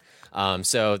on there.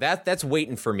 So that's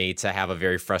waiting for me to have a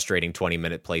very frustrating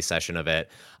 20-minute play session of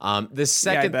it. The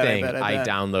second thing I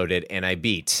downloaded and I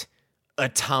beat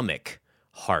Atomic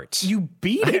Heart. You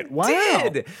beat it. Wow.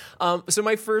 Did. So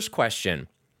my first question.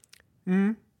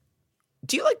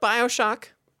 Do you like BioShock?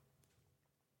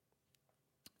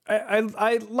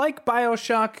 I like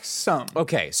BioShock some.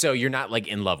 Okay, so you're not like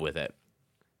in love with it.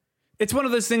 It's one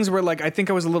of those things where like I think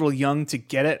I was a little young to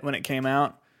get it when it came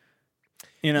out.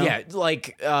 You know? Yeah,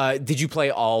 like did you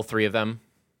play all 3 of them?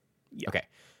 Yeah. Okay.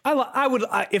 I would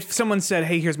if someone said,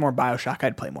 "Hey, here's more BioShock,"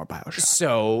 I'd play more BioShock.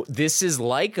 So this is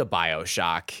like a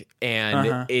BioShock,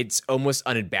 and it's almost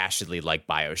unabashedly like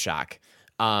BioShock.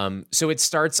 So it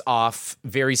starts off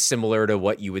very similar to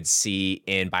what you would see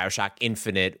in BioShock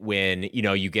Infinite when,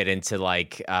 you get into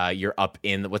like, you're up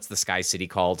in, what's the Sky City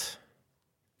called?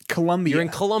 Columbia. You're in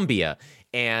Columbia.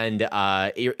 And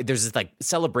there's this like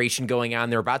celebration going on.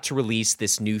 They're about to release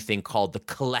this new thing called the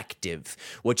Collective,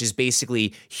 which is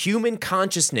basically human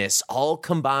consciousness all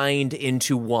combined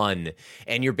into one.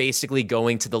 And you're basically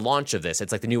going to the launch of this.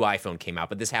 It's like the new iPhone came out,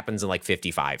 but this happens in like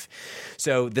 55.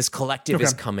 So this Collective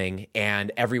is coming,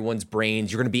 and everyone's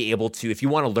brains, you're going to be able to, if you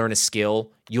want to learn a skill,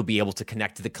 you'll be able to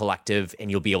connect to the Collective and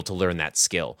you'll be able to learn that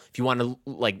skill. If you want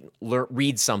to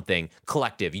read something,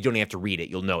 Collective, you don't even have to read it.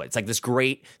 You'll know it. It's like this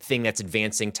great thing that's advancing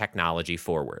technology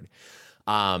forward.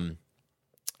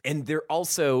 And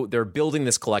they're building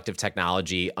this collective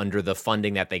technology under the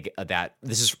funding that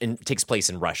takes place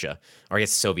in Russia, or I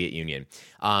guess Soviet Union.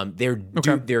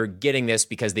 They're getting this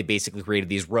because they basically created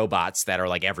these robots that are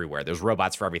like everywhere. There's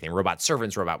robots for everything, robot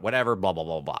servants, robot whatever, blah blah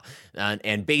blah blah.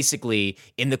 And basically,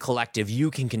 in the collective,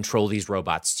 you can control these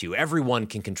robots too. Everyone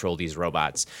can control these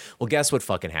robots. Well, guess what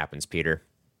fucking happens, Peter?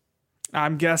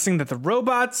 I'm guessing that the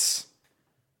robots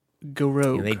go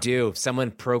rogue. And they do.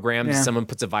 Someone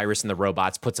puts a virus in the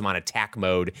robots, puts them on attack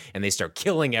mode, and they start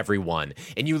killing everyone.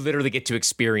 And you literally get to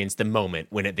experience the moment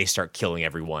when they start killing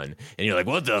everyone. And you're like,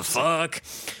 what the fuck?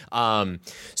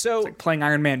 It's like playing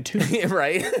Iron Man 2.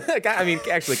 Right? I mean,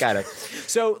 actually, kind of.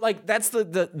 So, like, that's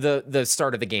the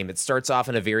start of the game. It starts off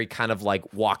in a very kind of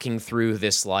like walking through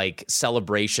this like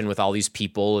celebration with all these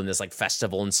people and this like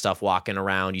festival and stuff walking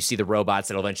around. You see the robots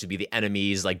that'll eventually be the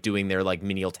enemies, like doing their like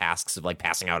menial tasks of like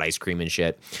passing out ice cream and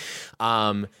shit.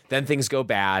 Then things go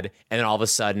bad, and then all of a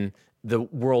sudden the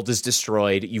world is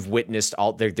destroyed. You've witnessed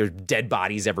all there's dead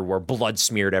bodies everywhere, blood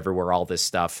smeared everywhere, all this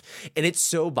stuff. And it's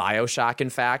so BioShock, in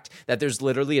fact, that there's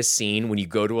literally a scene when you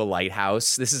go to a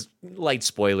lighthouse. This is light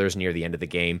spoilers near the end of the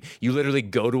game. You literally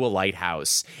go to a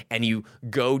lighthouse and you're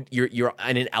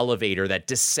in an elevator that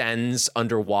descends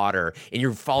underwater and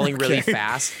you're falling really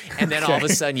fast. And then all of a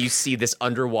sudden you see this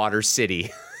underwater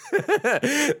city.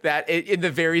 That in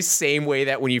the very same way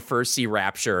that when you first see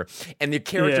Rapture, and the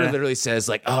character literally says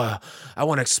like, "Oh, I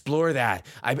want to explore that.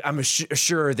 I'm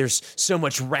sure there's so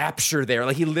much rapture there."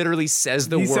 Like he literally says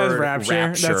the word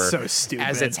rapture. That's so stupid.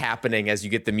 As it's happening, as you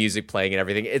get the music playing and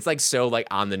everything. It's like so like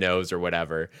on the nose or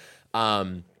whatever.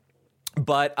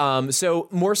 But so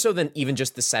more so than even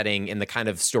just the setting and the kind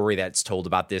of story that's told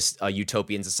about this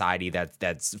utopian society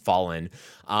that's fallen,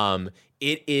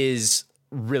 it is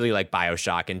really like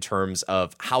BioShock in terms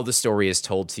of how the story is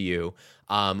told to you.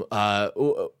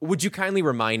 Would you kindly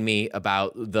remind me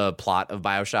about the plot of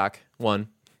BioShock 1?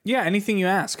 Yeah, anything you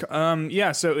ask.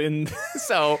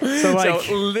 So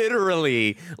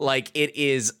literally, like it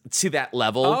is to that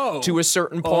level to a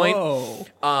certain point.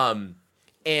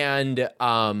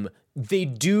 They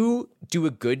do a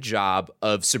good job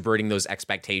of subverting those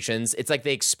expectations. It's like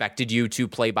they expected you to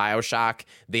play BioShock.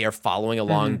 They are following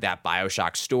along that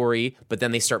BioShock story, but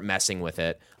then they start messing with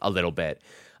it a little bit.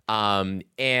 And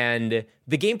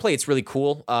the gameplay, it's really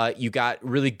cool. You got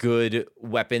really good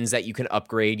weapons that you can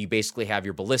upgrade. You basically have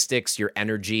your ballistics, your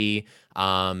energy,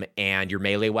 and your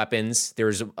melee weapons.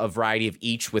 There's a variety of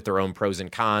each with their own pros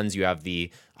and cons. You have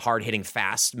the hard-hitting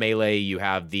fast melee. You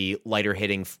have the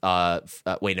lighter-hitting,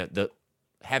 the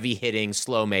heavy-hitting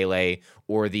slow melee,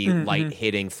 or the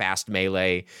light-hitting fast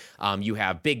melee. You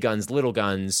have big guns, little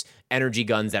guns, energy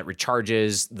guns that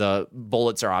recharges. The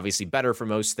bullets are obviously better for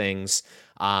most things.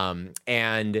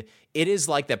 And it is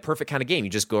like that perfect kind of game.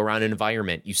 You just go around an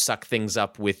environment. You suck things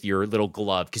up with your little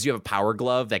glove because you have a power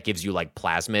glove that gives you like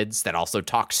plasmids that also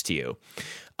talks to you.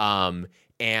 I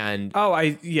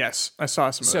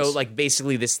saw some of so this. Like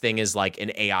basically this thing is like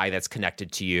an AI that's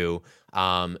connected to you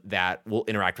that will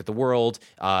interact with the world.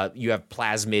 You have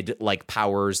plasmid like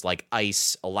powers like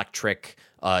ice, electric,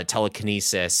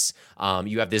 telekinesis.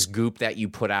 You have this goop that you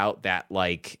put out that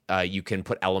like you can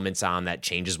put elements on that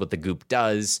changes what the goop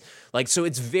does. Like, so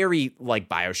it's very like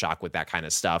BioShock with that kind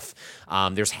of stuff.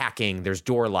 There's hacking, there's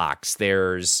door locks,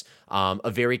 there's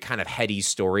a very kind of heady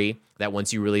story that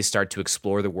once you really start to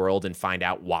explore the world and find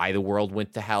out why the world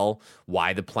went to hell,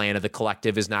 why the plan of the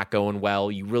collective is not going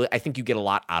well, I think you get a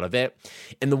lot out of it.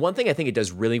 And the one thing I think it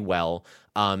does really well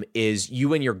is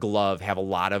you and your glove have a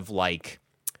lot of like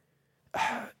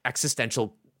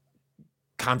existential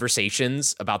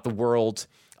conversations about the world.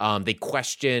 They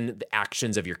question the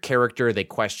actions of your character. They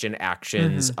question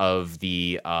actions of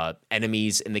the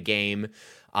enemies in the game.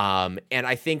 And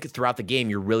I think throughout the game,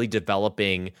 you're really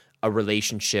developing a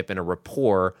relationship and a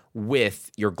rapport with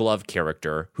your glove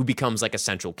character, who becomes like a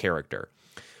central character.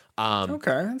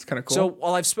 Okay, that's kind of cool. So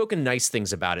while I've spoken nice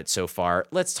things about it so far,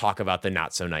 let's talk about the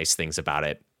not so nice things about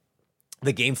it.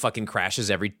 The game fucking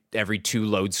crashes every 2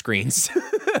 load screens.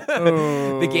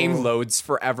 The game loads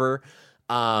forever.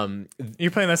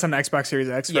 You're playing this on the Xbox Series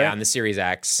X, right? Yeah, on the Series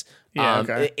X. Yeah,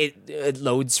 okay. It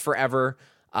loads forever.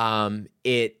 The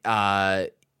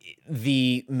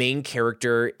main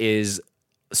character is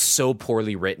so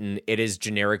poorly written. It is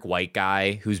generic white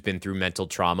guy who's been through mental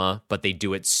trauma, but they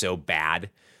do it so bad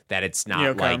that it's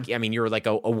not like, I mean, you're like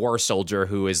a war soldier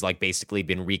who has like basically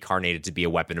been reincarnated to be a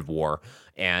weapon of war.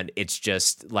 And it's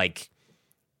just like,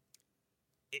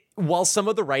 while some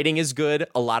of the writing is good,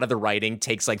 a lot of the writing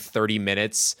takes like 30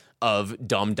 minutes of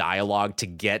dumb dialogue to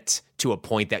get to a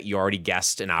point that you already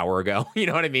guessed an hour ago. You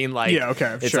know what I mean? Like, yeah,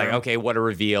 okay, it's like, okay, what a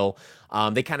reveal.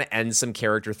 They kind of end some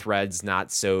character threads,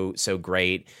 not so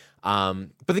great. But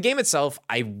the game itself,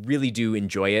 I really do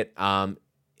enjoy it.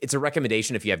 It's a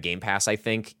recommendation if you have Game Pass, I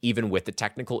think, even with the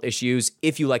technical issues,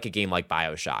 if you like a game like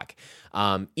BioShock.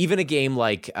 Even a game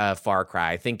like Far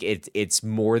Cry, I think it's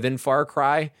more than Far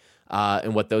Cry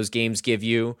and what those games give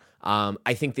you.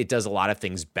 I think it does a lot of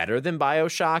things better than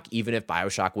BioShock, even if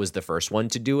BioShock was the first one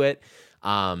to do it.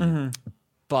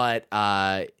 But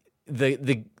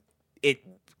it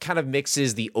kind of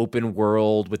mixes the open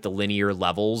world with the linear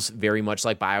levels, very much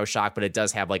like BioShock, but it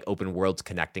does have like open worlds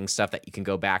connecting stuff that you can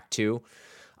go back to.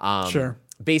 Sure.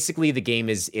 Basically, the game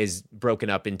is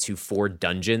broken up into 4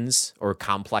 dungeons or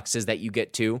complexes that you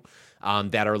get to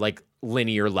that are like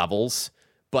linear levels.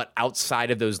 But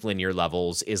outside of those linear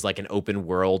levels is like an open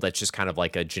world that's just kind of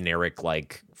like a generic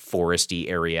like foresty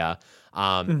area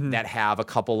that have a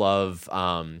couple of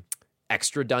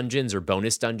extra dungeons or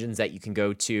bonus dungeons that you can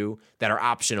go to that are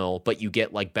optional, but you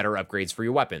get like better upgrades for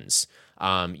your weapons.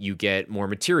 You get more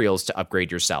materials to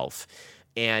upgrade yourself.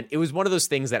 And it was one of those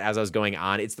things that as I was going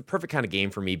on, it's the perfect kind of game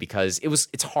for me because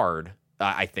it's hard.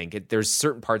 I think there's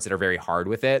certain parts that are very hard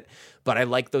with it, but I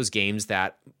like those games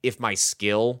that if my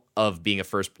skill of being a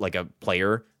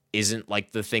player isn't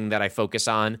like the thing that I focus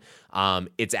on,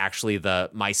 it's actually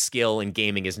my skill in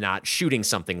gaming is not shooting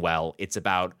something well. It's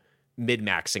about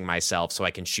min-maxing myself so I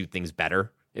can shoot things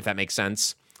better, if that makes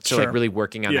sense. So Sure. like really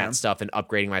working on that stuff and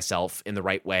upgrading myself in the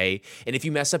right way. And if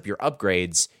you mess up your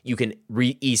upgrades, you can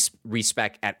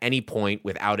respec at any point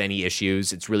without any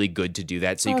issues. It's really good to do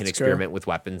that so you can experiment with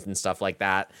weapons and stuff like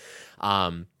that.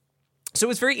 So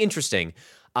it's very interesting.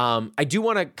 I do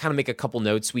want to kind of make a couple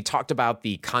notes. We talked about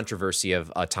the controversy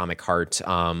of Atomic Heart.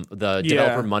 The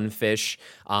developer Mundfish,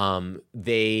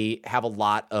 they have a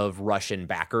lot of Russian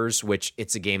backers, which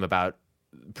it's a game about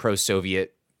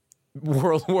pro-Soviet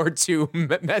World War II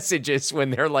messages when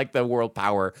they're like the world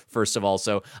power, first of all.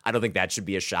 So I don't think that should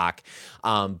be a shock.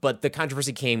 But the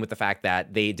controversy came with the fact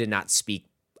that they did not speak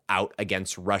out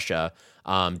against Russia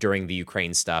during the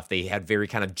Ukraine stuff. They had very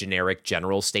kind of generic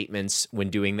general statements when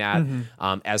doing that.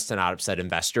 As to not upset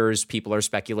investors, people are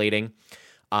speculating.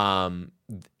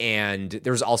 And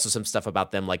there's also some stuff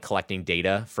about them like collecting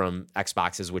data from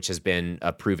Xboxes, which has been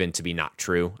proven to be not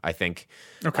true, I think.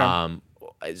 Okay.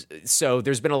 So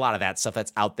there's been a lot of that stuff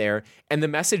that's out there. And the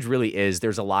message really is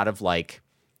there's a lot of like,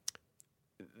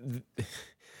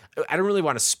 I don't really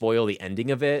want to spoil the ending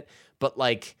of it, but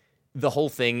like the whole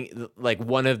thing, like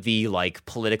one of the like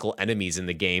political enemies in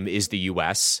the game is the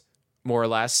US, more or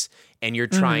less. And you're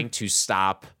trying to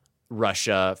stop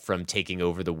Russia from taking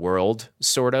over the world,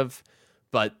 sort of.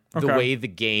 But the way the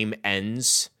game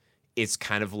ends, it's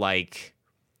kind of like,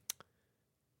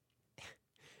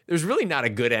 there's really not a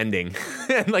good ending.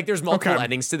 Like there's multiple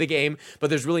endings to the game, but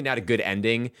there's really not a good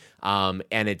ending. And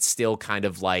it's still kind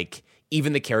of like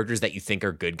even the characters that you think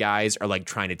are good guys are like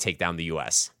trying to take down the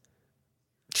US.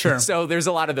 Sure. So there's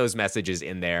a lot of those messages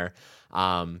in there.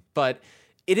 But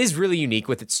it is really unique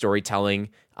with its storytelling.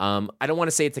 I don't want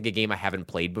to say it's like a game I haven't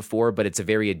played before, but it's a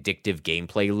very addictive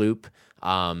gameplay loop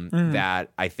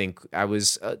that I think I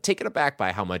was taken aback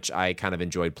by how much I kind of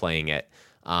enjoyed playing it.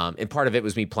 And part of it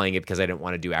was me playing it because I didn't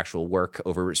want to do actual work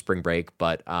over spring break,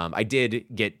 but I did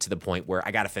get to the point where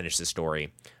I got to finish the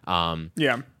story.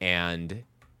 And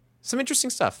some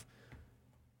interesting stuff.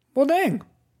 Well, dang.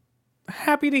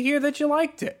 Happy to hear that you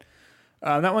liked it.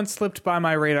 That one slipped by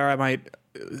my radar. I might,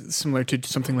 similar to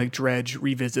something like Dredge,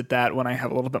 revisit that when I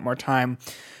have a little bit more time.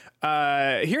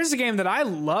 Here's a game that I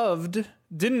loved.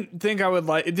 Didn't think I would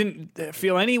like it, didn't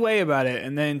feel any way about it.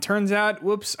 And then turns out,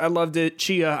 whoops, I loved it.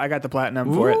 Chia, I got the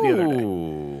platinum for it the other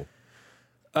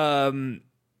day.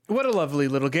 What a lovely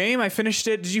little game. I finished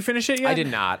it. Did you finish it yet? I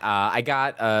did not. I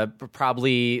got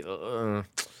probably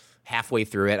halfway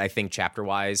through it, I think,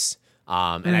 chapter-wise.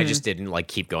 And I just didn't like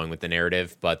keep going with the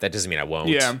narrative, but that doesn't mean I won't.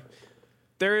 Yeah.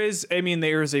 There's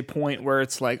a point where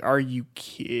it's like, are you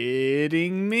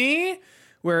kidding me?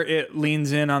 Where it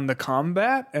leans in on the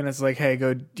combat and it's like, hey,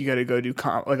 you got to go do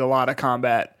like a lot of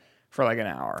combat for like an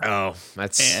hour. Oh,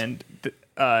 that's and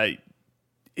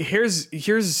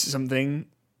here's something.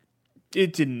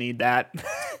 It didn't need that.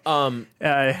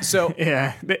 So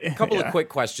yeah, a couple of quick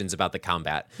questions about the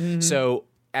combat. So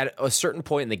at a certain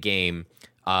point in the game,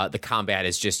 the combat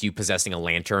is just you possessing a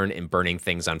lantern and burning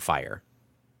things on fire.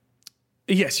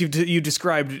 Yes, you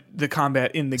described the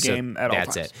combat in the game at all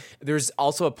times. That's it. There's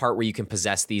also a part where you can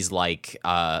possess these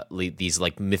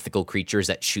mythical creatures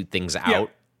that shoot things out. Yep.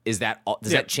 Is that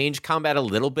does that change combat a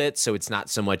little bit? So it's not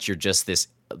so much you're just this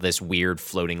weird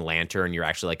floating lantern. You're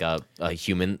actually like a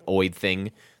humanoid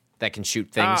thing that can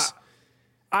shoot things.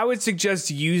 I would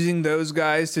suggest using those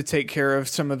guys to take care of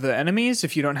some of the enemies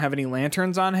if you don't have any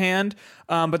lanterns on hand.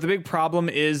 But the big problem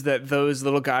is that those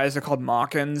little guys are called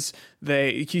Machins.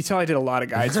 Can you tell I did a lot of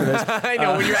guides for this? I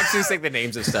know, when you're actually saying the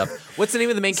names of stuff. What's the name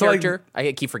of the main character?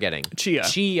 I keep forgetting. Chia.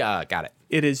 Chia, got it.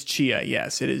 It is Chia,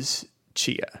 yes, it is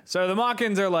Chia. So the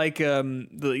Machins are like the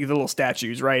little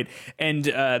statues, right? And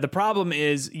the problem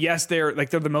is, yes, they're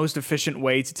the most efficient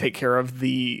way to take care of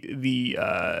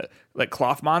the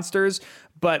cloth monsters,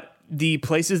 but the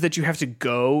places that you have to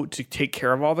go to take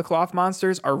care of all the cloth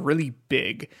monsters are really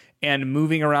big, and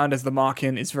moving around as the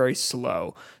Machin is very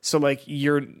slow. So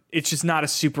it's just not a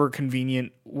super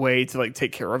convenient way to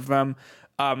take care of them.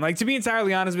 To be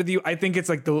entirely honest with you, I think it's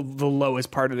the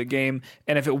lowest part of the game,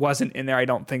 and if it wasn't in there, I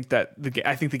don't think that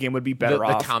I think the game would be better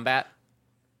off. The combat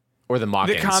or the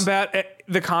Machins?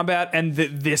 The combat, and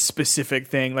this specific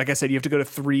thing. Like I said, you have to go to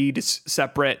 3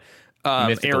 separate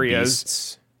areas.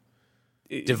 Beasts.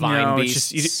 Divine no,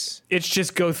 beasts. It's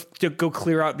just go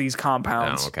clear out these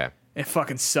compounds. Oh, okay. It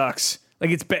fucking sucks. Like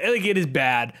it's like it is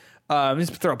bad.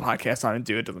 Just throw a podcast on and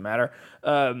do it. Doesn't matter.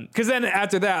 Because then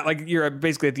after that, like you're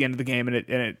basically at the end of the game, and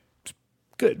it's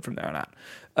good from there on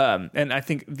out. And I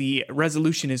think the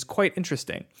resolution is quite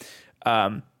interesting.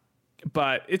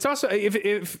 But it's also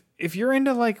if you're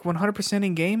into like 100%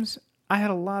 in games, I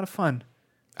had a lot of fun.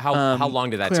 How long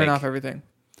did that clearing take? off everything.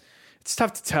 It's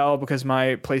tough to tell because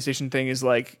my PlayStation thing is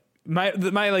like my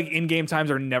like in-game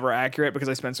times are never accurate because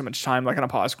I spend so much time like on a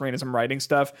pause screen as I'm writing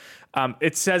stuff.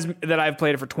 It says that I've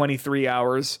played it for 23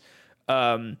 hours.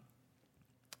 The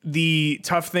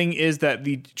tough thing is that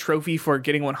the trophy for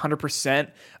getting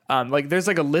 100%, like there's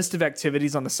like a list of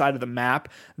activities on the side of the map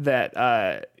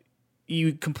that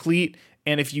you complete,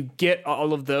 and if you get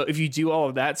if you do all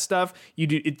of that stuff, you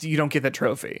don't get that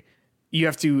trophy. You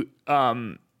have to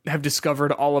have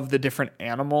discovered all of the different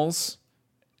animals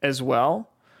as well.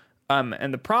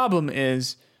 And the problem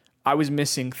is I was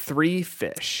missing 3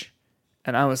 fish.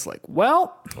 And I was like,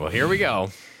 well, Here we go.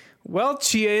 Well,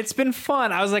 Chia, it's been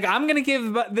fun. I was like, I'm going to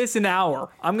give this an hour.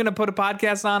 I'm going to put a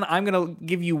podcast on. I'm going to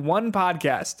give you one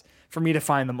podcast for me to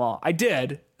find them all. I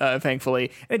did,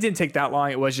 thankfully. And it didn't take that long.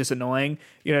 It was just annoying.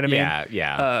 You know what I mean?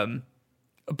 Yeah.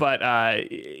 But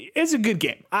it's a good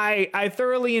game. I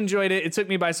thoroughly enjoyed it. It took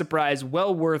me by surprise.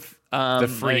 Well worth The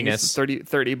freeness.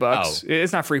 $30. Oh.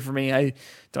 It's not free for me. I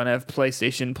don't have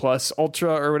PlayStation Plus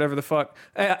Ultra or whatever the fuck.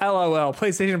 LOL.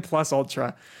 PlayStation Plus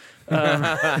Ultra.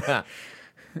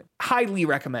 Highly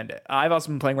recommend it. I've also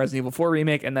been playing Resident Evil 4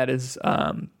 Remake, and that is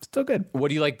still good. What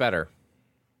do you like better?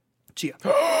 Chia.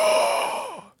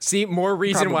 See, more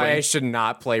reason why Probably. I should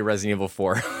not play Resident Evil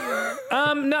 4.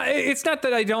 No, it's not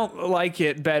that I don't like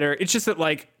it better. It's just that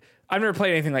like I've never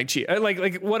played anything like Chia.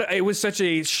 Like what it was such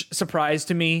a surprise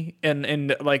to me,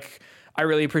 and like I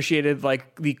really appreciated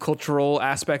like the cultural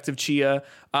aspect of Chia.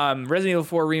 Resident Evil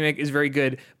 4 Remake is very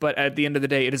good, but at the end of the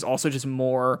day, it is also just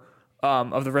more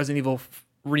of the Resident Evil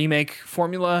Remake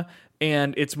formula,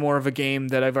 and it's more of a game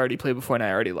that I've already played before and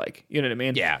I already like. You know what I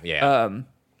mean? Yeah.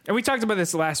 And we talked about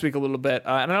this last week a little bit,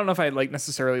 and I don't know if I like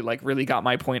necessarily like really got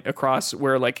my point across.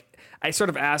 Where like I sort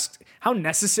of asked, how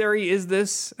necessary is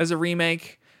this as a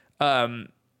remake? And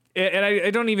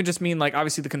I don't even just mean like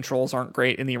obviously the controls aren't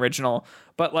great in the original,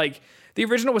 but like the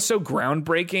original was so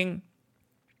groundbreaking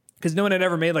because no one had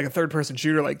ever made like a third-person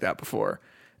shooter like that before,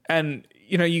 and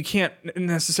you know you can't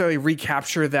necessarily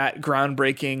recapture that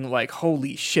groundbreaking like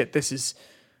holy shit this is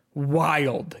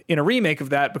wild in a remake of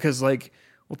that because like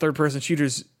well third-person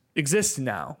shooters exist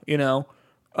now, you know.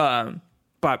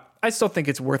 But I still think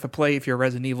it's worth a play if you're a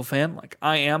Resident Evil fan, like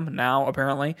I am now,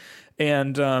 apparently.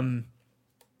 And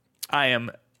I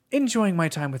am enjoying my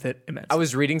time with it immensely. I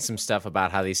was reading some stuff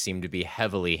about how they seem to be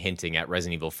heavily hinting at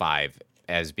Resident Evil 5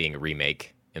 as being a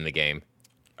remake in the game.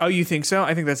 Oh, you think so?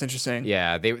 I think that's interesting.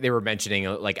 Yeah, they were mentioning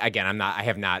like again, I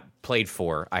have not played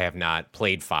 4, I have not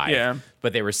played 5. Yeah.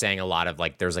 But they were saying a lot of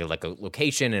like there's like a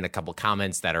location and a couple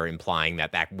comments that are implying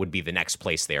that would be the next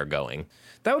place they are going.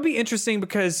 That would be interesting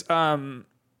because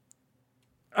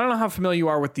I don't know how familiar you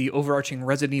are with the overarching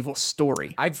Resident Evil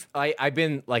story. I've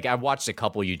been like I've watched a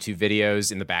couple YouTube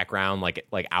videos in the background,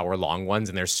 like hour-long ones,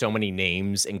 and there's so many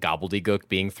names and gobbledygook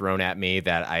being thrown at me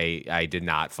that I did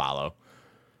not follow.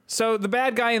 So the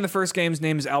bad guy in the first game's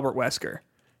name is Albert Wesker,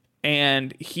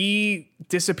 and he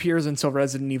disappears until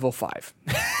Resident Evil 5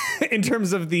 in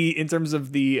terms of the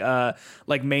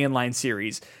like mainline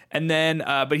series. And then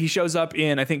but he shows up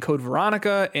in I think Code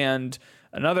Veronica and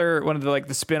another one of the like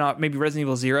the spin-off, maybe Resident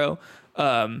Evil 0.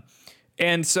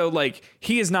 And so like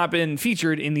he has not been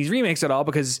featured in these remakes at all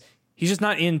because he's just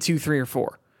not in 2, 3, or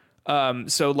 4.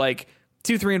 So like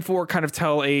 2, 3, and 4 kind of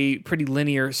tell a pretty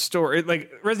linear story.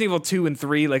 Like Resident Evil 2 and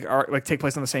 3 like are like take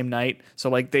place on the same night. So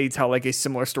like they tell like a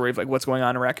similar story of like what's going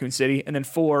on in Raccoon City. And then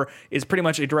 4 is pretty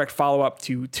much a direct follow-up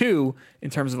to 2 in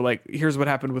terms of like here's what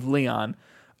happened with Leon.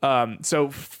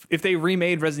 So if they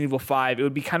remade Resident Evil 5, it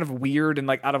would be kind of weird and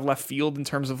like out of left field in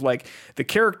terms of like the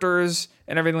characters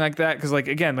and everything like that. Cause like,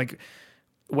 again, like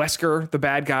Wesker, the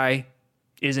bad guy,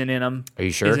 isn't in them. Are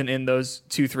you sure? Isn't in those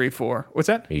 2, 3, 4. What's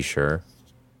that? Are you sure?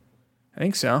 I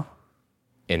think so.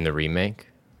 In the remake?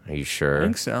 Are you sure? I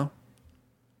think so.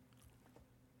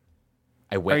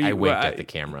 I winked at the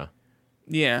camera.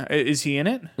 Yeah. Is he in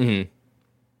it? Mm-hmm.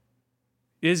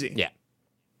 Is he? Yeah.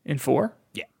 In 4?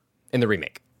 Yeah. In the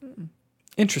remake.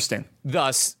 Interesting.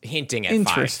 Thus hinting at 5.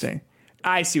 Interesting.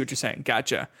 I see what you're saying.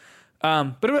 Gotcha.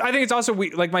 But I think it's also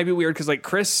like might be weird because like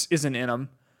Chris isn't in them.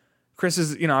 Chris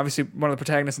is, you know, obviously one of the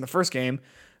protagonists in the first game.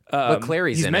 But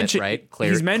Clary's in it, right?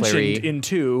 He's mentioned Clary, in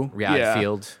 2.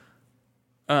 Redfield.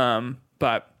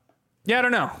 But Yeah, I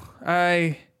don't know.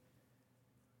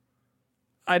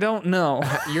 I don't know.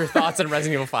 Your thoughts on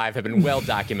Resident Evil 5 have been well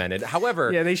documented.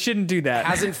 However, Yeah, they shouldn't do that.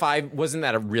 wasn't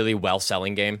that a really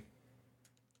well-selling game?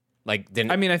 Like,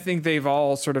 didn't I mean, I think they've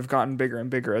all sort of gotten bigger and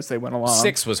bigger as they went along.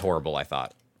 6 was horrible, I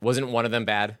thought. Wasn't one of them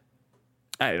bad?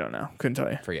 I don't know. Couldn't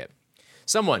tell you. Forget.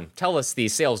 Someone tell us the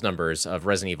sales numbers of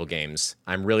Resident Evil games.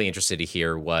 I'm really interested to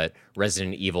hear what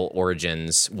Resident Evil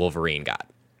Origins Wolverine got.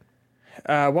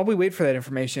 While we wait for that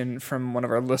information from one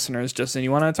of our listeners, Justin,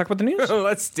 you want to talk about the news?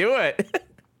 Let's do it.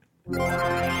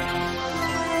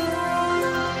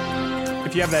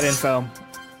 If you have that info,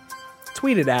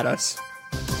 tweet it at us.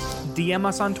 DM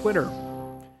us on Twitter.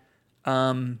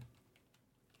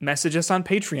 Message us on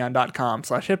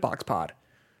patreon.com/hitboxpod.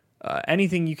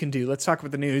 Anything you can do. Let's talk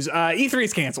about the news. E3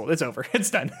 is canceled. It's over.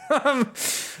 It's done.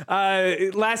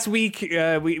 Last week,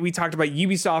 we talked about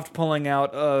Ubisoft pulling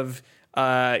out of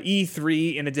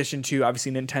E3 in addition to,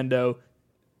 obviously, Nintendo,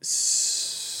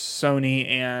 Sony,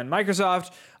 and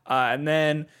Microsoft. And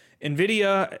then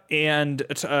NVIDIA and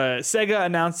Sega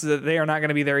announced that they are not going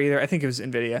to be there either. I think it was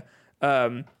NVIDIA.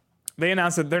 They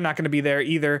announced that they're not going to be there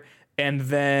either. And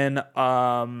then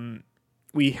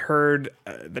we heard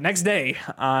the next day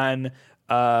on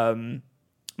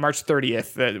March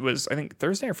 30th, that was, I think,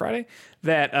 Thursday or Friday,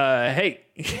 that, hey,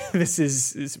 this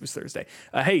was Thursday.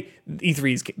 Hey,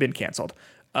 E3's been canceled.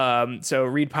 So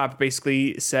ReedPop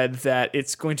basically said that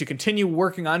it's going to continue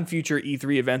working on future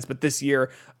E3 events, but this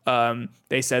year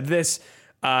they said this.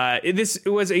 This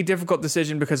was a difficult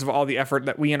decision because of all the effort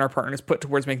that we and our partners put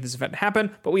towards making this event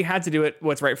happen, but we had to do it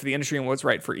what's right for the industry and what's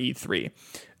right for E3.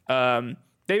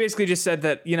 They basically just said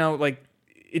that, like,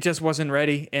 it just wasn't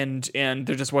ready and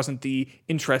there just wasn't the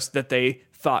interest that they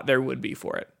thought there would be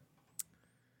for it.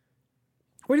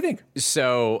 What do you think?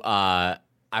 So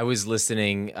I was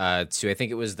listening to, I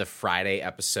think it was the Friday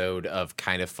episode of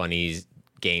Kind of Funny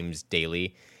Games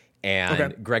Daily.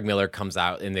 And Greg Miller comes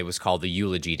out, and it was called the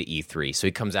eulogy to E3. So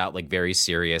he comes out like very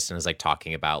serious and is like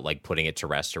talking about like putting it to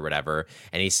rest or whatever.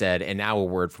 And he said, and now a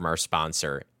word from our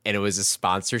sponsor. And it was a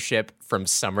sponsorship from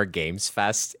Summer Games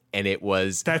Fest. And it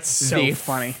was so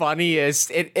funny.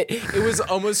 Funniest. It was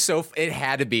almost so, it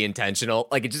had to be intentional.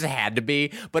 Like it just had to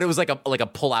be, but it was like a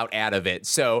pull out ad of it.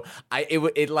 So I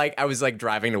was like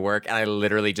driving to work and I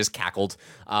literally just cackled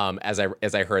as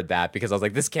I heard that, because I was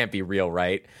like, this can't be real,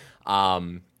 right?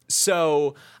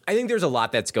 So I think there's a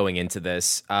lot that's going into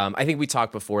this. I think we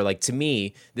talked before, like, to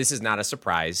me, this is not a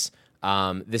surprise.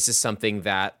 This is something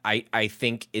that I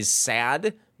think is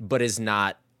sad, but is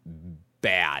not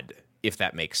bad, if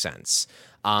that makes sense.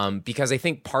 Because I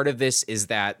think part of this is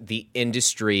that the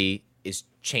industry is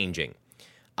changing.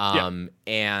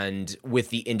 And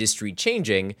with the industry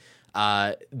changing,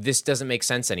 this doesn't make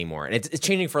sense anymore. And it's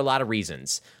changing for a lot of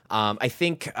reasons. I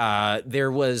think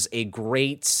there was a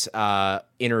great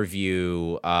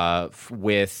interview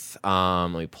with,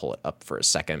 let me pull it up for a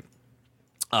second.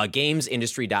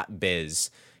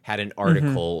 GamesIndustry.biz had an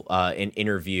article, an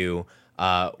interview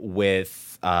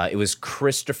with, it was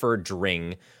Christopher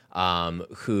Dring,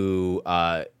 who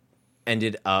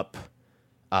ended up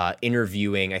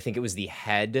interviewing, I think it was the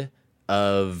head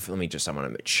of, I want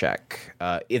to check,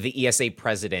 the ESA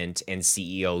president and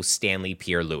CEO, Stanley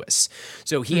Pierre-Louis.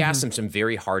 So he asked him some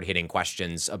very hard-hitting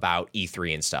questions about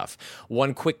E3 and stuff.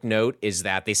 One quick note is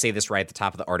that they say this right at the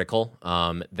top of the article,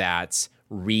 that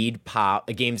ReedPop,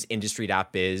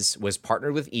 GamesIndustry.biz, was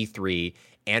partnered with E3,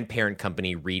 and parent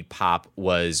company ReedPop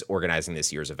was organizing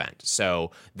this year's event.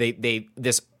 So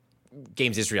this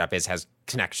GamesIndustry.biz has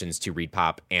connections to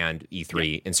ReedPop and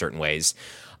E3 in certain ways.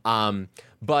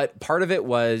 But part of it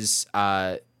was,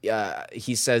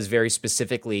 he says very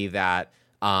specifically that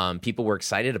people were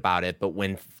excited about it, but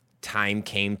when time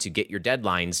came to get your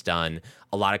deadlines done,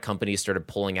 a lot of companies started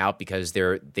pulling out because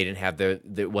they didn't have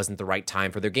it wasn't the right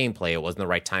time for their gameplay, it wasn't the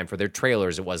right time for their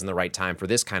trailers, it wasn't the right time for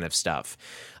this kind of stuff.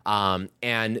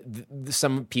 And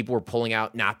some people were pulling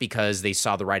out not because they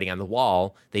saw the writing on the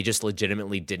wall, they just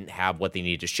legitimately didn't have what they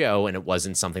needed to show, and it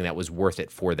wasn't something that was worth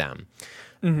it for them.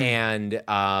 And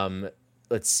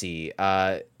let's see,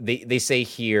 they say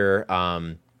here,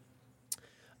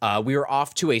 we were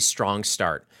off to a strong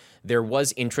start. There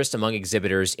was interest among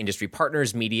exhibitors, industry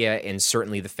partners, media, and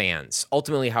certainly the fans.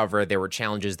 Ultimately, however, there were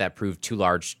challenges that proved too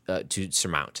large to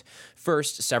surmount.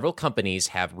 First, several companies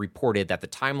have reported that the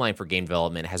timeline for game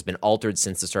development has been altered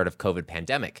since the start of COVID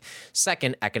pandemic.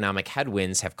 Second, economic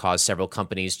headwinds have caused several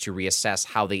companies to reassess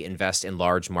how they invest in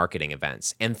large marketing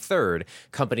events. And third,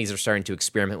 companies are starting to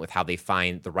experiment with how they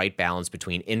find the right balance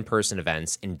between in-person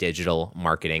events and digital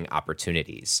marketing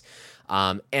opportunities.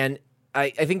 And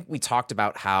I think we talked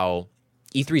about how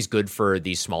E3 is good for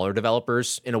these smaller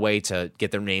developers in a way to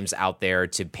get their names out there,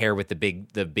 to pair with the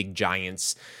big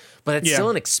giants, but it's still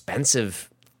an expensive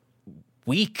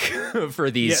week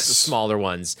for these smaller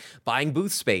ones. Buying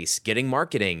booth space, getting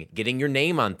marketing, getting your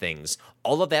name on things,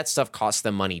 all of that stuff costs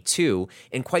them money too.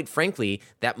 And quite frankly,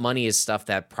 that money is stuff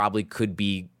that probably could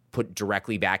be put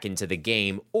directly back into the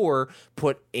game or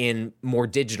put in more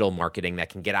digital marketing that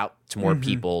can get out to more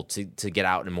people, to get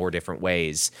out in more different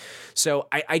ways. So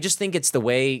I just think it's the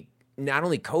way, not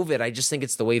only COVID, I just think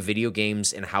it's the way video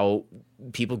games and how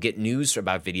people get news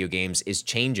about video games is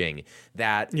changing.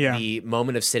 That the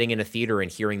moment of sitting in a theater and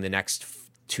hearing the next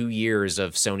 2 years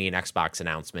of Sony and Xbox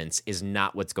announcements is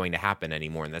not what's going to happen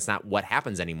anymore. And that's not what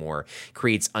happens anymore. It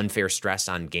creates unfair stress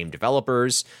on game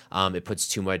developers. It puts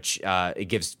too much, it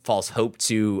gives false hope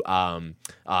to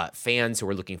fans who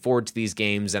are looking forward to these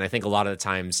games. And I think a lot of the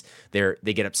times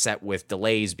they get upset with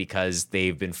delays because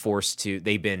they've been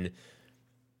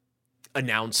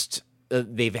announced.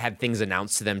 They've had things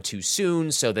announced to them too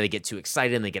soon, so they get too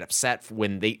excited and they get upset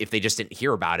if they just didn't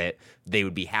hear about it, they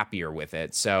would be happier with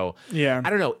it. So I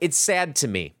don't know. It's sad to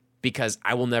me because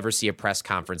I will never see a press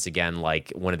conference again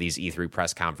like one of these E3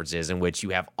 press conferences in which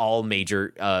you have all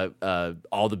major,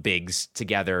 all the bigs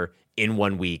together in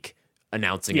 1 week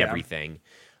announcing everything.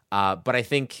 But I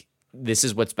think this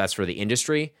is what's best for the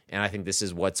industry, and I think this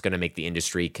is what's going to make the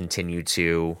industry continue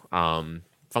to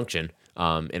function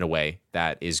in a way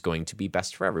that is going to be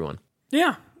best for everyone.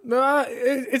 Yeah.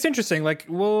 It's interesting. Like,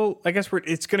 well, I guess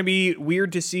it's going to be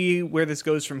weird to see where this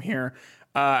goes from here.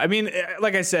 I mean,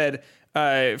 like I said,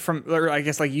 or I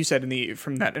guess like you said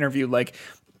from that interview, like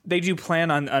they do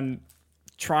plan on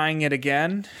trying it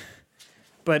again,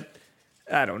 but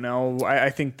I don't know. I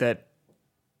think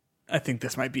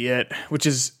this might be it, which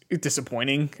is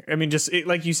disappointing. I mean,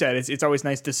 like you said, it's always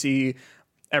nice to see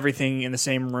everything in the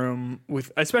same room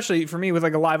especially for me with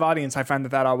like a live audience. I find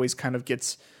that always kind of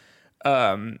gets,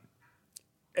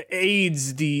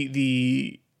 aids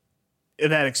that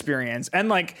experience. And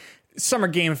like Summer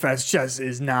Game Fest just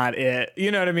is not it. You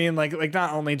know what I mean? Like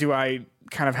not only do I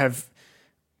kind of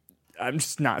I'm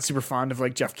just not super fond of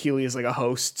like Jeff Keighley as like a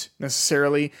host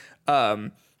necessarily.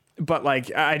 But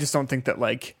like, I just don't think that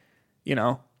like,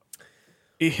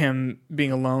 him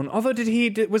being alone. Although,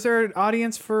 was there an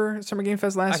audience for Summer Game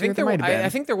Fest last year? I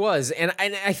think there was. And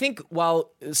I think while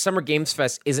Summer Games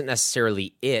Fest isn't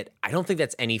necessarily it, I don't think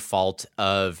that's any fault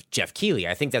of Jeff Keighley.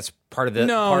 I think that's part of the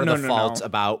fault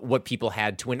about what people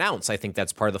had to announce. I think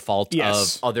that's part of the fault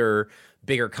of other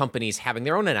bigger companies having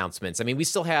their own announcements. I mean, we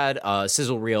still had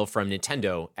sizzle reel from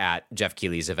Nintendo at Jeff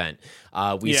Keighley's event.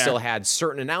 We still had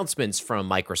certain announcements from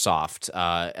Microsoft.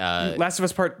 Last of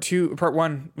Us Part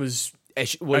 1 was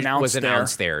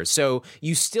announced there. So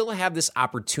you still have this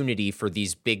opportunity for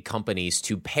these big companies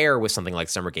to pair with something like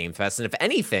Summer Game Fest. And if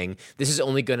anything, this is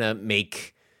only going to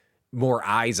make more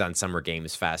eyes on Summer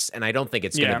Games Fest. And I don't think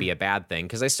it's going to be a bad thing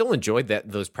because I still enjoyed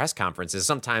those press conferences.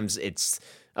 Sometimes it's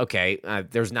okay.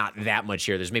 There's not that much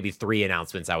here. There's maybe 3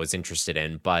 announcements I was interested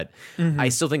in, but I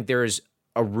still think there's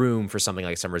a room for something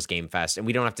like Summer's Game Fest, and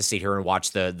we don't have to sit here and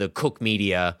watch the Cook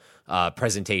Media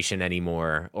presentation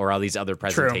anymore, or all these other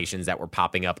presentations that were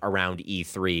popping up around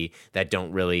E3 that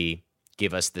don't really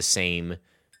give us the same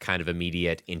kind of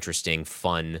immediate, interesting,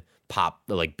 fun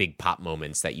big pop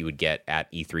moments that you would get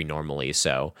at E3 normally.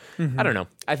 So I don't know.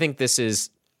 I think this is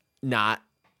not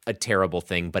a terrible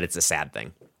thing, but it's a sad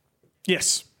thing.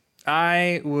 Yes,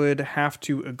 I would have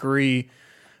to agree.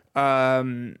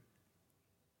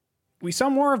 We saw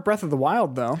more of Breath of the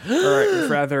Wild, though. Or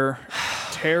rather,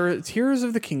 Tears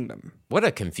of the Kingdom. What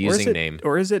a confusing name.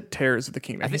 Or is it Tears of the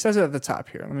Kingdom? He says it at the top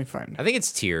here. Let me find it. I think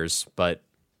it's Tears, but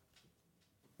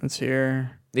let's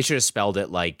hear. They should have spelled it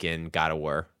like in God of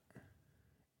War.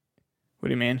 What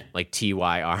do you mean? Like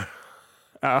TYR.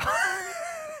 Oh.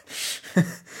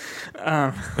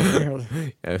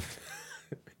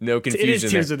 No confusion. It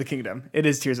is Tears of the Kingdom. It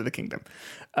is Tears of the Kingdom.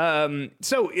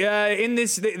 So in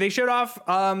this, they showed off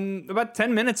about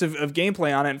 10 minutes of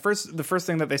gameplay on it. And the first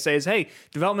thing that they say is, "Hey,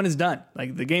 development is done.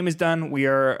 Like the game is done. We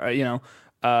are,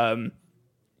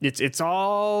 it's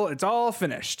all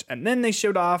finished." And then they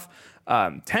showed off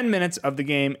 10 minutes of the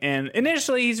game. And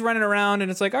initially, he's running around,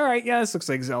 and it's like, "All right, yeah, this looks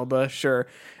like Zelda, sure."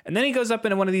 And then he goes up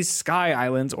into one of these sky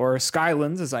islands, or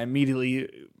Skylands, as I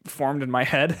immediately formed in my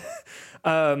head.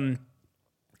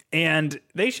 And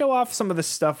they show off some of the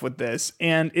stuff with this,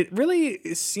 and it really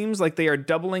seems like they are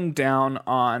doubling down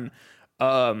on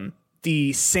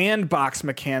the sandbox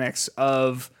mechanics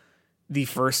of the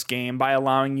first game by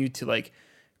allowing you to like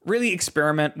really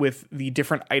experiment with the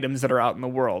different items that are out in the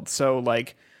world. So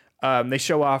like they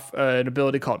show off an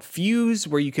ability called Fuse,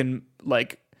 where you can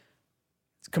like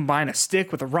combine a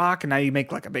stick with a rock, and now you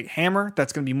make like a big hammer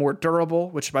that's going to be more durable,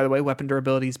 which, by the way, weapon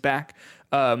durability is back.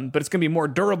 But it's going to be more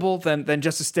durable than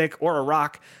just a stick or a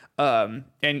rock. And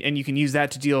you can use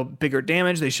that to deal bigger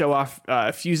damage. They show off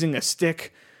fusing a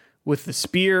stick with the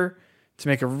spear to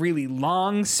make a really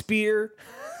long spear.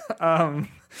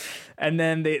 And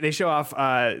then they show off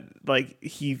like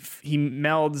he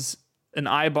melds an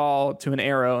eyeball to an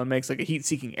arrow and makes like a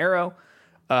heat-seeking arrow,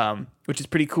 which is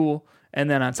pretty cool. And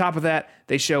then on top of that,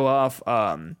 they show off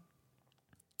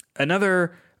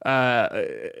another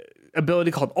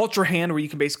ability called Ultra Hand, where you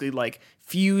can basically like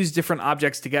fuse different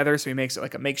objects together. So he makes it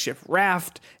like a makeshift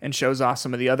raft and shows off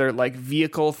some of the other like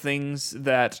vehicle things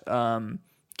that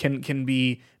can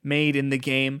be made in the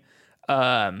game.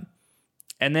 And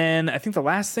then I think the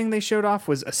last thing they showed off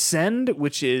was Ascend,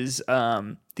 which is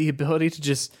the ability to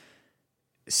just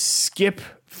skip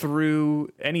through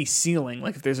any ceiling.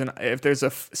 Like if there's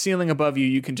a ceiling above you,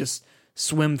 you can just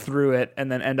swim through it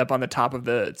and then end up on the top of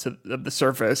the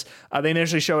surface. They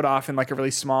initially showed off in like a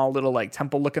really small little like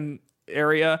temple looking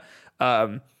area,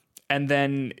 and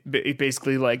then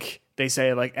basically like they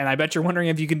say like, and I bet you're wondering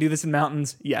if you can do this in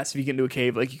mountains. Yes, if you get into a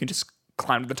cave, like you can just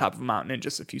climb to the top of a mountain in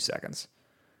just a few seconds.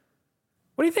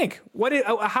 What do you think?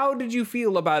 How did you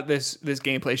feel about this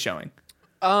gameplay showing?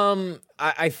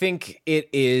 I think it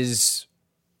is.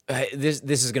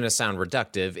 This is going to sound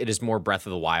reductive. It is more Breath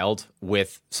of the Wild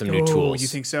with some new tools. You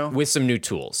think so? With some new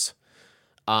tools.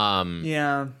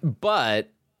 Yeah.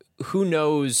 But who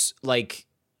knows, like,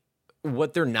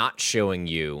 what they're not showing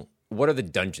you, what are the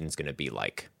dungeons going to be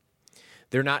like?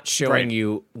 They're not showing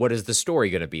you what is the story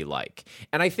going to be like.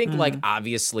 And I think, like,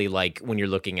 obviously, like, when you're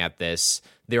looking at this,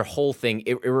 their whole thing,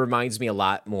 it reminds me a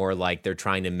lot more like they're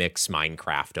trying to mix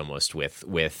Minecraft almost with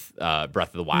Breath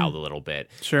of the Wild a little bit.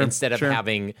 Sure. Instead of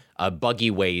having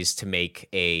buggy ways to make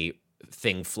a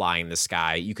thing fly in the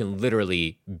sky, you can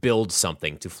literally build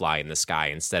something to fly in the sky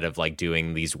instead of, like,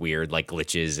 doing these weird, like,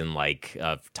 glitches and, like,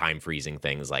 time freezing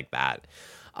things like that.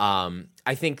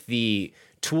 I think the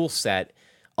tool set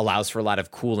allows for a lot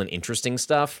of cool and interesting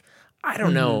stuff. I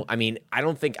don't know. I mean, I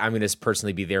don't think I'm going to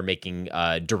personally be there making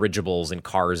dirigibles and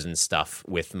cars and stuff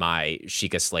with my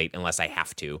Sheikah Slate unless I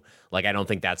have to. Like, I don't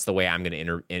think that's the way I'm going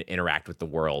to interact with the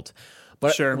world.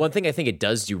 But one thing I think it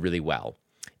does do really well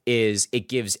is it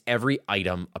gives every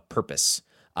item a purpose.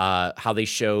 How they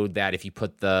showed that if you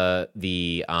put the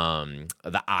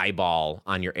eyeball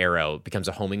on your arrow, it becomes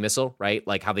a homing missile, right?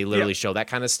 Like how they literally show that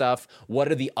kind of stuff. What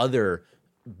do the other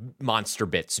monster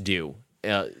bits do?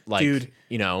 Dude,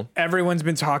 you know, everyone's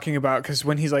been talking about, because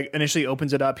when he's like initially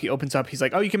he's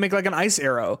like, oh, you can make like an ice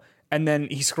arrow, and then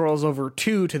he scrolls over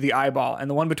to the eyeball, and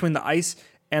the one between the ice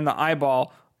and the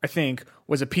eyeball, I think,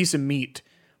 was a piece of meat.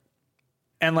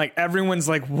 And like everyone's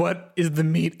like, what is the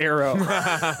meat arrow?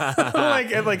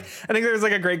 like I think there's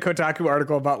like a great Kotaku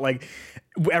article about like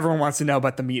everyone wants to know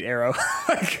about the meat arrow.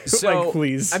 like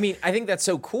please. I mean, I think that's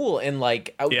so cool, and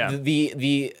like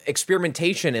the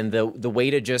experimentation and the way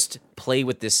to just play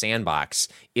with this sandbox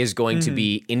is going to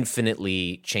be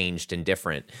infinitely changed and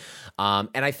different. And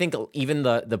I think even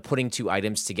the putting two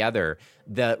items together,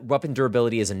 the weapon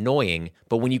durability is annoying,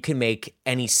 but when you can make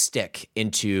any stick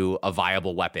into a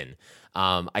viable weapon,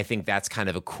 I think that's kind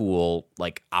of a cool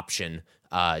like option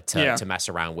to mess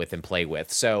around with and play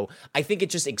with. So I think it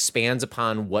just expands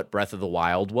upon what Breath of the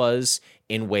Wild was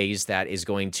in ways that is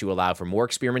going to allow for more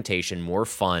experimentation, more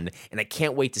fun. And I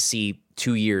can't wait to see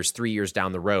 2 years, 3 years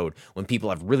down the road when people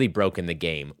have really broken the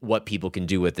game, what people can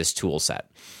do with this tool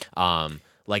set.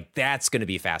 Like that's going to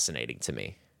be fascinating to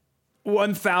me.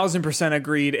 1000%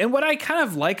 agreed. And what I kind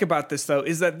of like about this, though,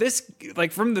 is that this,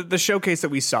 like from the showcase that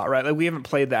we saw, right? Like we haven't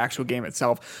played the actual game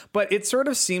itself, but it sort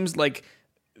of seems like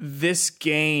this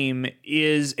game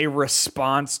is a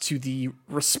response to the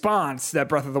response that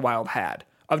Breath of the Wild had,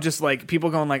 of just like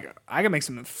people going like, I can make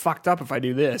something fucked up if I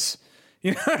do this.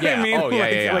 You know what I mean? Oh,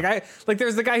 yeah. Like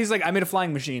there's the guy who's like, I made a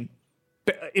flying machine.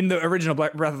 In the original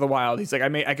Breath of the Wild, he's like,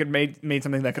 I could made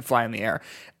something that could fly in the air,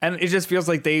 and it just feels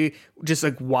like they just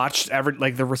like watched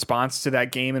the response to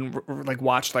that game, and like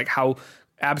watched like how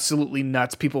absolutely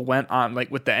nuts people went on like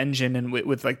with the engine and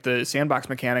with like the sandbox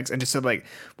mechanics, and just said like,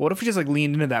 well, what if we just like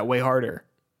leaned into that way harder,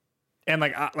 and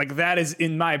like that is,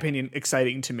 in my opinion,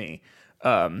 exciting to me.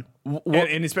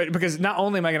 And especially because not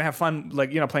only am I going to have fun,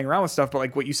 like, playing around with stuff, but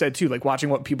like what you said too, like watching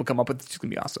what people come up with, it's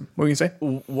going to be awesome. What were you going to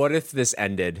say? What if this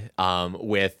ended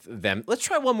with them? Let's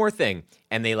try one more thing,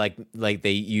 and they like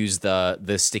they use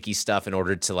the sticky stuff in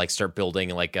order to like start building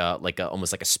like a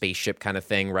almost like a spaceship kind of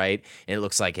thing, right? And it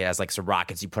looks like it has like some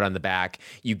rockets you put on the back.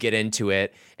 You get into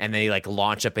it, and they like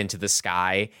launch up into the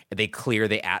sky. And they clear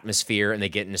the atmosphere, and they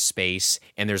get into space.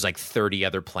 And there's like 30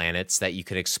 other planets that you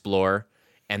can explore,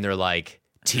 and they're like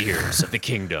Tears of the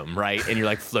Kingdom, right? And you're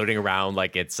like floating around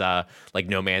like it's like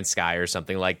No Man's Sky or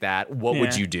something like that. What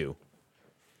would you do?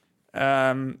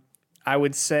 I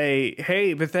would say,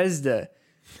 hey, Bethesda,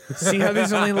 see how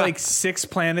there's only like 6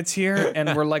 planets here,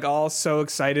 and we're like all so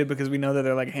excited because we know that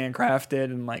they're like handcrafted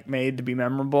and like made to be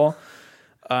memorable,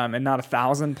 and not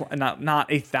 1,000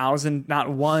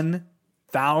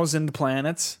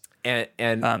 planets.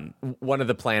 And one of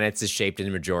the planets is shaped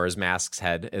in Majora's Mask's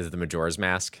head. Is the Majora's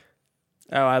Mask?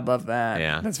 Oh, I'd love that.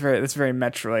 Yeah, that's very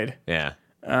Metroid. Yeah.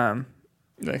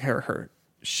 Like her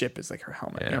ship is like her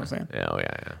helmet. Yeah. You know what I'm saying? Yeah, oh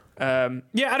yeah.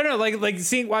 Yeah, I don't know. Like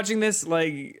watching this,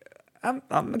 like I'm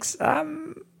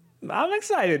excited.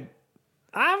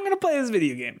 I'm gonna play this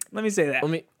video game. Let me say that.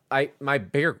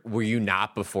 Were you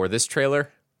not before this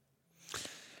trailer?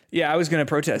 Yeah, I was gonna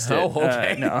protest it. Oh,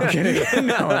 okay. No, I'm kidding.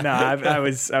 no. I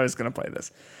was gonna play this.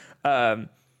 Yeah,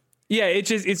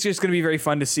 it's just gonna be very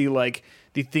fun to see like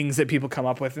the things that people come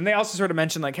up with. And they also sort of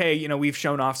mentioned like, hey, we've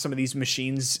shown off some of these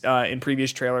machines in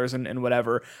previous trailers and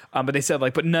whatever. But they said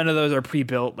like, but none of those are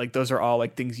pre-built. Like those are all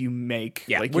like things you make.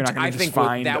 Yeah, like which I think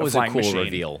that was a cool machine.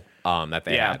 reveal that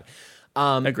they had.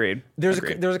 Agreed. There's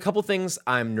a couple things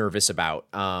I'm nervous about.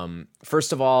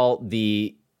 First of all,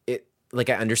 I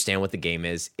understand what the game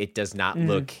is. It does not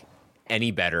look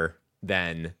any better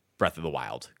than Breath of the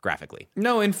Wild graphically.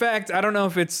 No, in fact, I don't know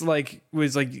if it's like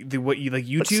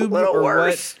YouTube Looks a little or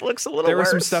worse. what. Looks a little There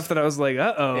worse. was some stuff that I was like,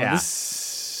 Yeah.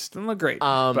 this doesn't look great.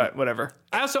 But whatever.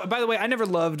 I also, by the way, I never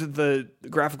loved the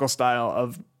graphical style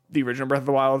of the original Breath of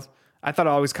the Wild. I thought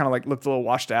it always kind of like looked a little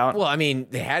washed out. Well, I mean,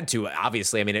 they had to,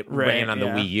 obviously. I mean, it ran on the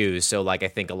Wii U, so like I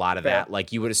think a lot of that,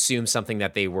 like you would assume something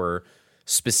that they were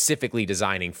specifically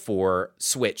designing for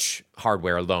Switch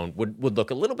hardware alone would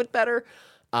look a little bit better.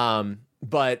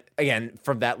 But again,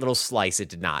 from that little slice, it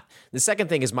did not. The second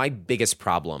thing is my biggest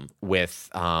problem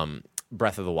with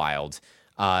Breath of the Wild.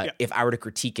 If I were to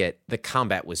critique it, the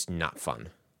combat was not fun.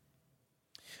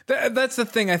 That's the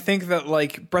thing. I think that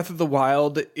like Breath of the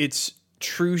Wild, its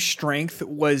true strength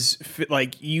was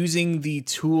like using the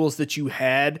tools that you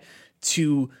had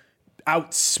to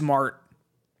outsmart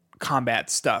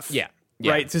combat stuff. Yeah.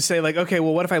 Right, to say like, okay,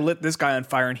 well, what if I lit this guy on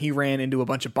fire and he ran into a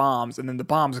bunch of bombs and then the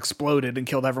bombs exploded and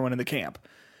killed everyone in the camp?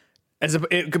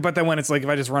 But then when it's like, if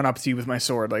I just run up to you with my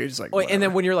sword, like it's just like. Oh, and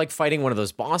then when you're like fighting one of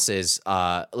those bosses,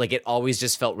 like it always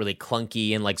just felt really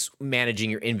clunky and like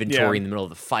managing your inventory in the middle of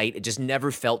the fight. It just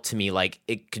never felt to me like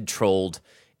it controlled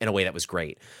in a way that was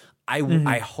great.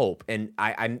 I hope, and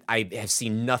I have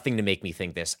seen nothing to make me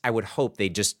think this. I would hope they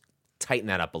just tighten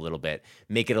that up a little bit,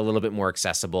 make it a little bit more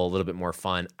accessible, a little bit more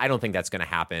fun. I don't think that's going to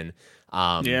happen.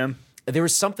 There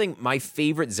was something, my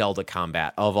favorite Zelda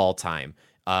combat of all time.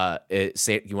 You want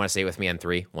to say it with me on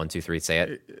 3? 1, 2, 3. Say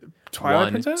it.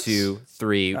 Twilight 1, Princess? 2,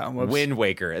 3. Wind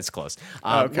Waker. It's close.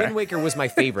 Wind Waker was my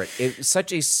favorite. It was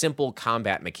such a simple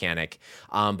combat mechanic,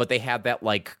 but they had that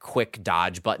like quick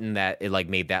dodge button that it like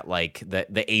made that like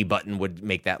the A button would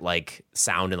make that like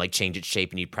sound and like change its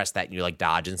shape, and you press that and you like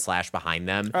dodge and slash behind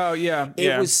them. Oh yeah,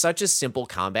 it was such a simple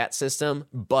combat system,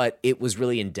 but it was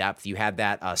really in depth. You had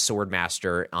that sword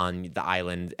master on the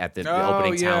island at the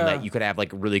opening town that you could have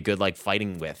like really good like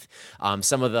fighting with.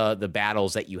 Some of the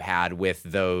battles that you had with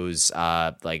those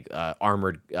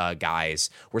armored guys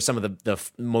were some of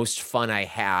the most fun I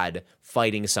had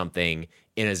fighting something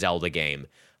in a Zelda game.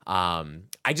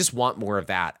 I just want more of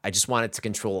that. I just want it to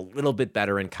control a little bit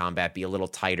better in combat, be a little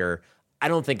tighter. I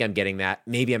don't think I'm getting that.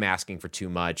 Maybe I'm asking for too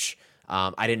much.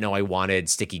 I didn't know I wanted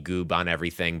sticky goob on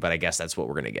everything, but I guess that's what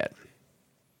we're gonna get.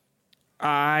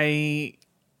 I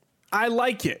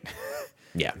like it.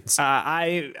 Yeah.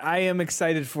 I am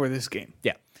excited for this game.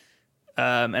 Yeah.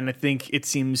 And I think it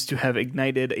seems to have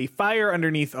ignited a fire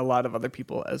underneath a lot of other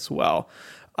people as well.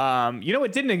 You know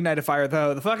what didn't ignite a fire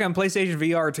though? The fucking PlayStation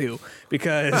VR 2,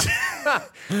 because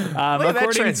look at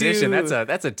that transition.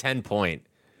 That's a 10 point.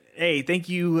 Hey, thank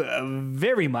you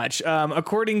very much.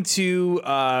 According to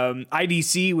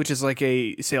IDC, which is like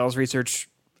a sales research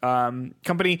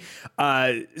company,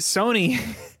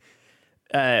 Sony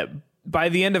by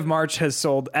the end of March has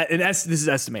sold, this is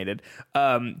estimated,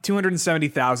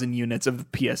 270,000 units of the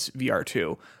PSVR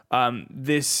 2.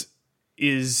 This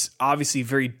is obviously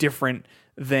very different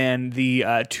than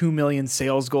the 2 million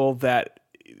sales goal that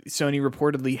Sony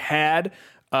reportedly had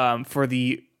for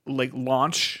the like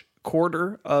launch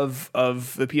quarter of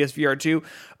the PSVR 2.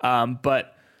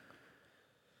 But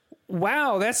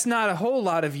wow, that's not a whole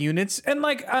lot of units. And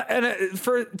like,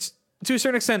 for to a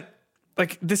certain extent,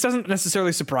 like this doesn't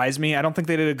necessarily surprise me. I don't think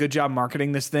they did a good job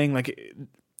marketing this thing.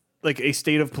 Like a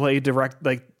state of play direct,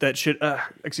 like that should,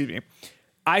 excuse me.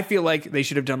 I feel like they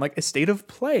should have done like a state of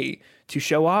play to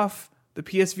show off the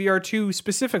PSVR 2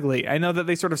 specifically. I know that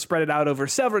they sort of spread it out over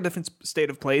several different state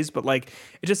of plays, but like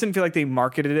it just didn't feel like they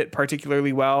marketed it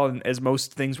particularly well. And as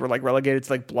most things were like relegated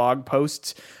to like blog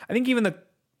posts, I think even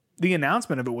the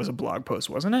announcement of it was a blog post,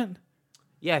 wasn't it?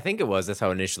 Yeah, I think it was. That's how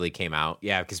it initially came out.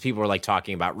 Yeah, because people were like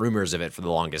talking about rumors of it for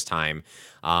the longest time.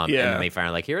 And then they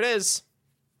finally like, here it is.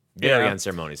 Very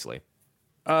unceremoniously.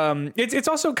 It's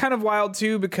also kind of wild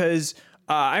too, because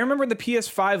I remember when the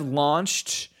PS5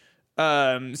 launched,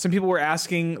 some people were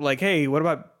asking like, hey, what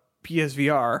about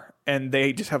PSVR? And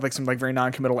they just have like some like very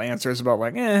non-committal answers about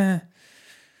like,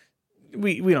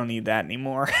 we don't need that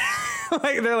anymore.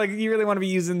 Like they're like, you really want to be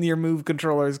using your Move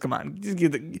controllers? Come on, just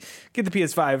get the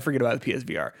PS5, forget about the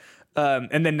PSVR.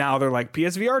 And then now they're like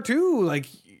PSVR 2, like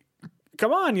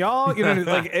come on, y'all. You know,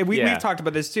 like we've talked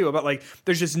about this too, about like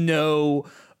there's just no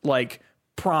like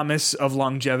promise of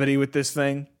longevity with this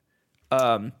thing.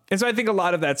 And so I think a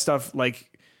lot of that stuff like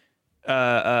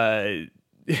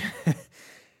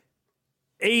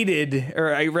aided,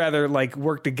 or I rather like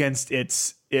worked against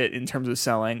it in terms of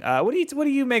selling. What do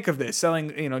you make of this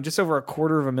selling, you know, just over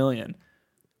 250,000?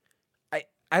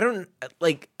 I don't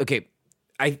like, okay.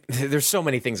 There's so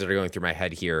many things that are going through my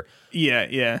head here.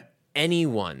 Yeah.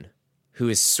 Anyone who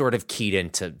is sort of keyed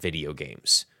into video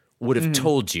games would have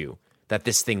told you that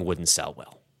this thing wouldn't sell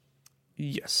well.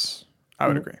 Yes, I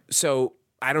would agree. So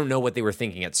I don't know what they were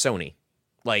thinking at Sony.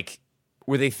 Like,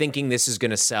 were they thinking this is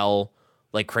going to sell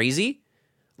like crazy?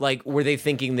 Like, were they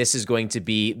thinking this is going to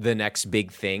be the next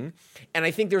big thing? And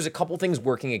I think there's a couple things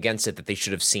working against it that they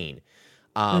should have seen.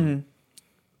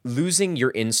 Losing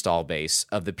your install base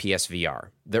of the PSVR,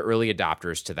 the early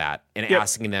adopters to that, and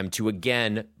asking them to,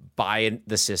 again, buy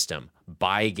the system,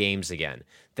 buy games again.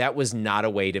 That was not a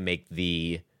way to make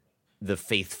the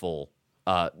faithful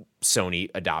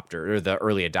Sony adopter or the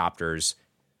early adopters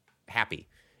happy.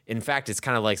 In fact, it's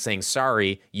kind of like saying,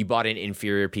 sorry, you bought an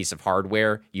inferior piece of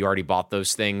hardware. You already bought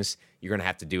those things. You're going to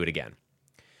have to do it again.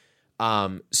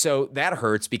 So that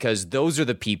hurts because those are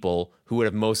the people who would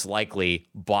have most likely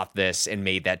bought this and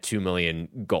made that 2 million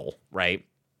goal, right?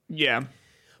 Yeah.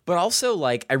 But also,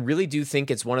 like, I really do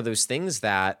think it's one of those things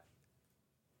that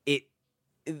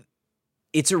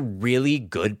it's a really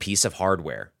good piece of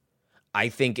hardware. I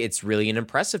think it's really an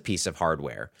impressive piece of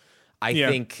hardware. I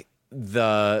think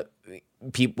when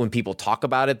people talk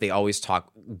about it, they always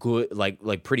talk good,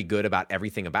 like pretty good about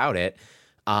everything about it.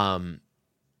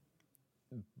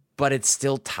 But it's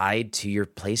still tied to your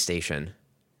PlayStation,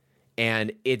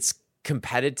 and it's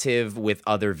competitive with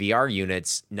other VR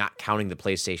units, not counting the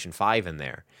PlayStation 5 in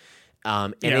there.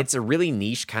 And it's a really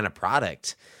niche kind of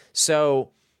product. So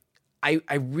I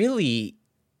really,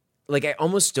 like, I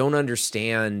almost don't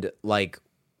understand, like,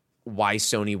 why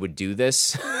Sony would do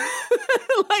this.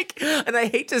 Like, and I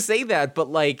hate to say that, but,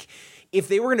 like, if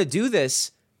they were going to do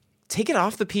this, take it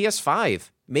off the PS5.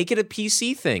 Make it a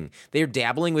PC thing. They're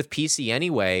dabbling with PC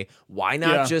anyway. Why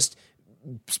not just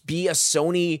be a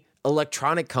Sony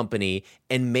electronic company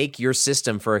and make your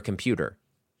system for a computer?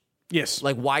 Yes.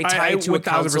 Like, why tie it to a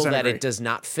console that it does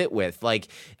not fit with? Like,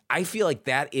 I feel like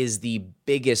that is the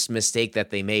biggest mistake that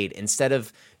they made. Instead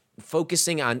of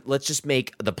focusing on, let's just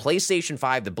make the PlayStation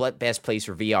 5 the best place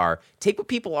for VR. Take what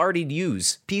people already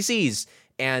use, PCs,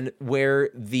 and where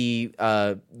the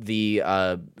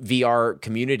VR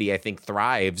community, I think,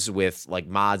 thrives with like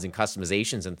mods and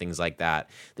customizations and things like that.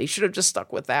 They should have just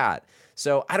stuck with that.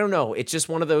 So I don't know. It's just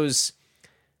one of those,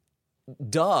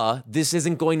 this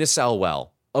isn't going to sell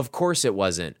well. Of course it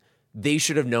wasn't. They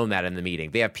should have known that in the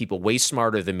meeting. They have people way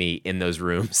smarter than me in those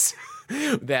rooms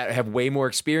that have way more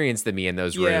experience than me in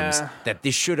those rooms, that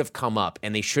this should have come up,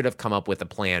 and they should have come up with a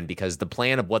plan, because the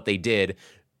plan of what they did,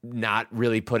 not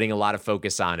really putting a lot of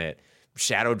focus on it,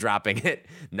 shadow dropping it,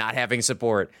 not having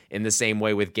support in the same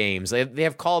way with games. They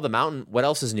have Call of the Mountain. What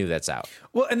else is new that's out?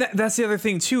 Well, and that's the other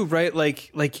thing too, right?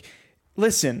 Like,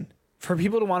 listen, for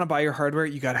people to want to buy your hardware,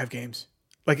 you got to have games.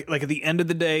 Like at the end of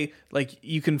the day, like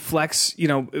you can flex, you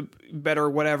know, better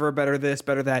whatever, better this,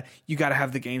 better that. You got to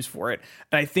have the games for it.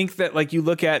 And I think that like you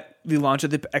look at the launch of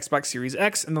the Xbox Series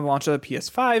X and the launch of the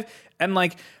PS5, and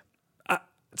like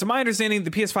to my understanding,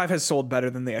 the PS5 has sold better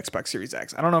than the Xbox Series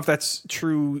X. I don't know if that's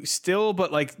true still,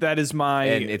 but like that is my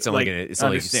And it's only only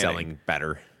understanding. selling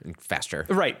better and faster.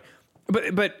 Right.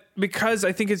 But because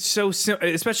I think it's so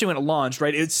especially when it launched,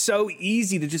 right? It's so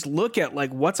easy to just look at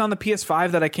like what's on the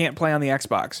PS5 that I can't play on the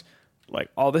Xbox. Like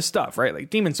all this stuff, right? Like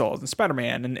Demon Souls and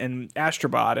Spider-Man and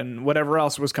Astrobot and whatever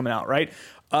else was coming out, right?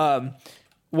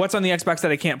 What's on the Xbox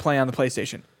that I can't play on the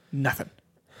PlayStation? Nothing.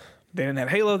 They didn't have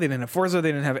Halo, they didn't have Forza, they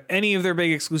didn't have any of their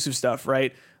big exclusive stuff,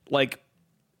 right? Like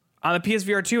on the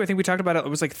PSVR 2, I think we talked about it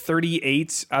was like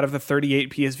 38 out of the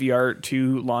 38 PSVR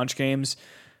 2 launch games,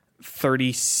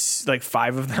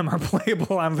 5 of them are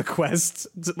playable on the Quest.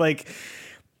 Like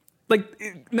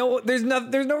no, there's no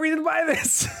reason to buy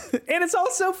this. And it's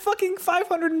also fucking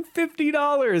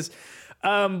 $550.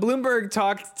 Bloomberg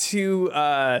talked to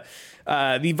the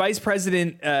vice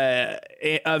president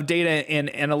of data and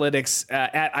analytics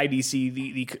at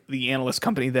IDC, the analyst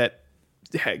company that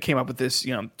came up with this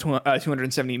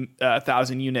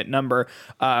 270,000 unit number.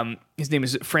 His name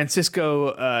is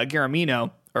Francisco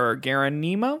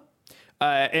Garanimo.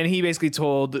 And he basically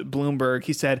told Bloomberg,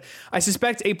 he said, I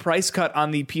suspect a price cut on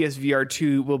the PSVR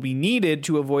 2 will be needed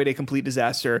to avoid a complete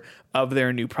disaster of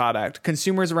their new product.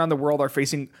 Consumers around the world are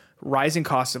facing rising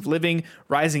costs of living,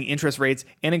 rising interest rates,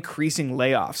 and increasing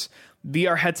layoffs.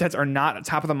 VR headsets are not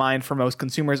top of the mind for most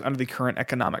consumers under the current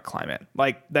economic climate.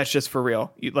 Like, that's just for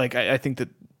real. I think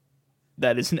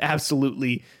that is an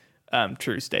absolutely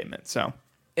true statement. So,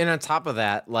 And on top of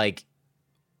that, like,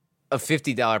 a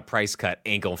 $50 price cut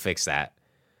ain't gonna fix that.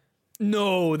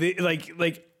 no,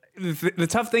 the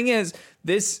tough thing is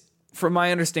this, from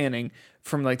my understanding,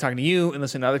 from like talking to you and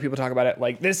listening to other people talk about it,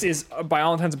 like this is by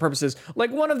all intents and purposes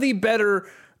like one of the better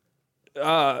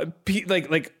VR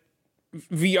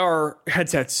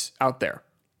headsets out there.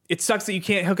 It sucks that you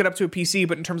can't hook it up to a PC,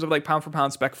 but in terms of like pound for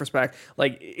pound, spec for spec,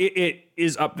 like it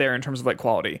is up there in terms of like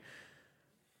quality.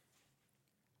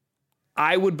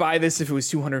 I would buy this if it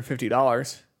was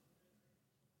 $250.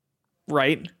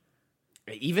 Right?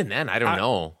 Even then, I don't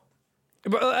know.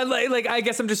 But I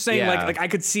guess I'm just saying, Yeah. like I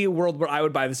could see a world where I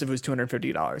would buy this if it was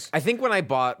 $250. I think when I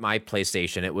bought my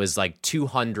PlayStation, it was like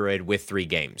 $200 with 3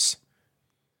 games.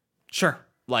 Sure.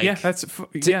 Like, yeah, that To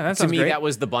sounds me, great. that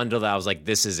was the bundle that I was like,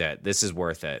 this is it. This is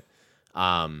worth it.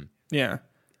 Yeah,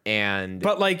 And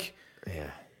but like,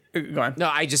 go on. no,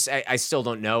 I still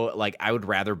don't know. Like, I would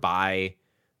rather buy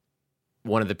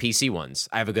one of the PC ones.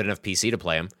 I have a good enough PC to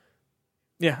play them.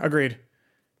 Yeah, agreed.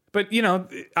 But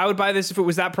I would buy this if it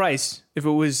was that price. If it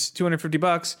was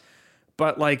 $250,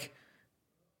 but like,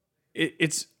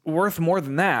 it's worth more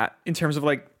than that in terms of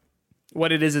like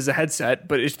what it is as a headset.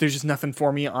 But there's just nothing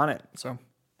for me on it. So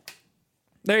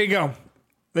there you go.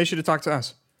 They should have talked to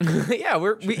us. Yeah,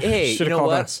 hey, you Should've know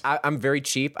called what? us. I'm very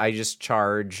cheap. I just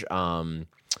charge about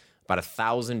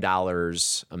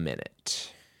 $1,000 a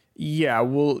minute. Yeah,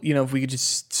 well, if we could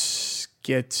just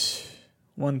get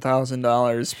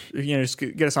 $1,000, just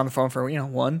get us on the phone for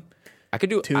one. I could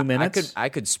do 2 minutes. I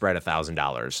could spread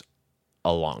 $1,000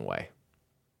 a long way.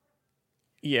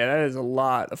 Yeah, that is a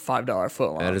lot of $5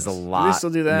 footlongs. That is a Do lot. they still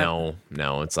do that?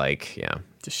 No, it's like, yeah.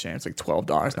 It's a shame. It's like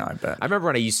 $12 now, I bet. I remember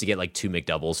when I used to get like 2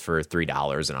 McDoubles for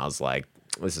 $3, and I was like,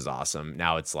 this is awesome.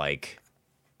 Now it's like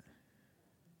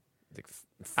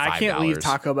 $5. I can't leave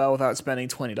Taco Bell without spending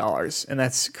 $20, and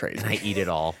that's crazy. And I eat it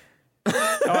all.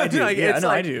 Oh, I do. Like, Yeah, it's no,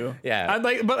 I like- do. yeah.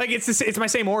 But it's my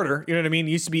same order. You know what I mean?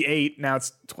 It used to be 8, now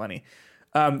it's 20.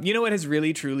 You know what has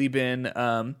really truly been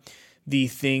the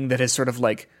thing that has sort of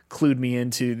like clued me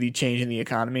into the change in the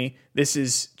economy? This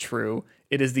is true.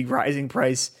 It is the rising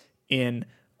price in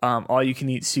all you can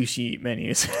eat sushi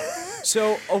menus.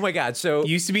 So, oh my God. So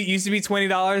used to be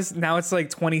 $20. Now it's like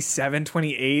 27,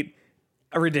 28.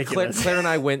 Ridiculous. Claire and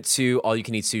I went to all you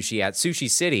can eat sushi at Sushi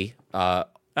City.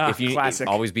 If you classic.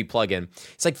 always be plug-in,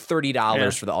 it's like $30 Yeah.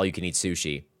 for the all you can eat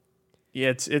sushi.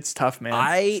 Yeah, it's tough, man.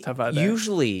 It's tough out there.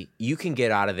 Usually you can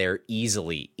get out of there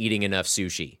easily eating enough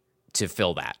sushi to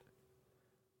fill that.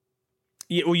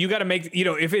 Yeah, well, you got to make,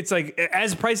 if it's like,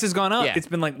 as price has gone up, Yeah. it's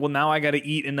been like, well, now I got to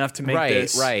eat enough to make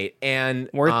this. Right. And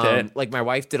worth it. like my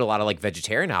wife did a lot of like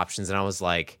vegetarian options, and I was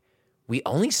like, we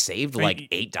only saved like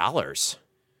Right. $8.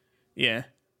 Yeah.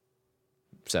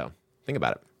 So think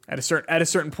about it. At a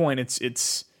certain point,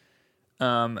 it's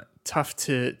tough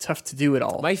to do it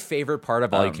all. My favorite part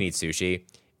of all you can eat sushi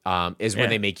is when Yeah.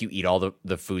 they make you eat all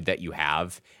the food that you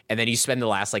have, and then you spend the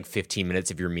last like 15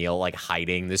 minutes of your meal like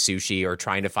hiding the sushi or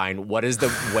trying to find what is the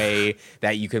way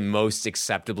that you can most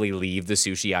acceptably leave the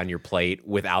sushi on your plate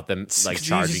without them like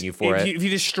charging you for it. If you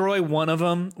destroy one of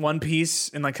them, one piece,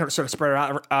 and like sort of spread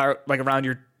it out like around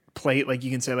your plate, like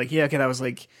you can say like, yeah, okay, that was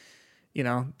like you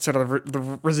know, sort of the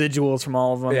residuals from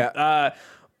all of them. Yeah.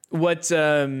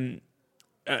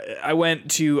 I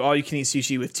went to all you can eat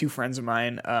sushi with two friends of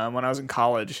mine when I was in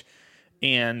college,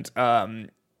 and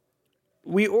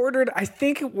we ordered, I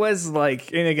think it was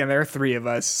like, and again, there are three of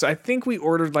us, so I think we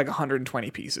ordered like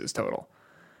 120 pieces total.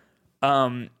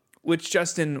 Which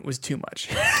Justin was too much.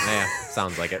 Yeah,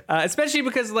 sounds like it. Especially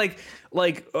because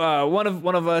one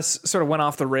of us sort of went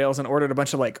off the rails and ordered a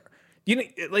bunch of do you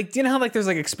know how like there's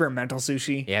like experimental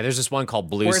sushi? Yeah, there's this one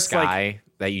called Blue Sky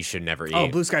that you should never eat. Oh,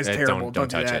 Blue Sky's terrible. Don't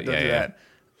touch it. Don't do that.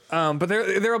 But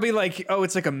there'll be like, oh,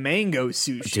 it's like a mango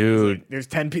sushi. Dude.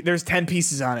 Like, there's 10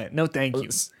 pieces on it. No, thank you.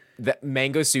 The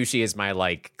mango sushi is my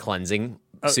like cleansing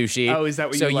sushi. Oh, is that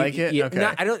what you like it? Yeah, okay.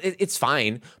 no, I don't. It's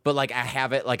fine, but like I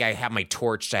have it. Like I have my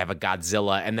torched. I have a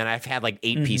Godzilla, and then I've had like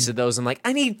 8 pieces of those. I'm like,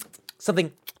 I need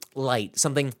something light,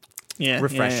 something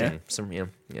refreshing. Some yeah.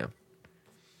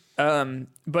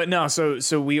 But no,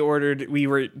 so we ordered. We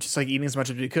were just like eating as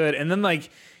much as we could, and then like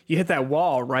you hit that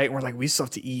wall, right? And we're like, we still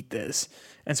have to eat this,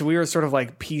 and so we were sort of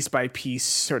like piece by piece,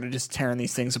 sort of just tearing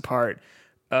these things apart.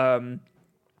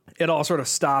 It all sort of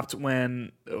stopped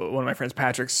when one of my friends,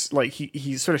 Patrick's, like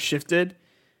he sort of shifted,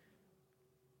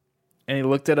 and he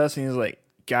looked at us and he was like,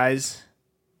 "Guys,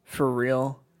 for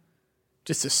real,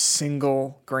 just a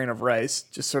single grain of rice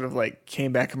just sort of like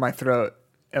came back in my throat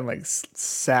and like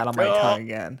sat on my tongue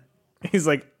again." He's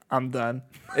like, "I'm done."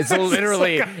 It's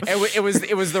literally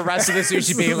it was the rest of the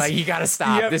sushi being like, you gotta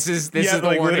stop. Yep. This is the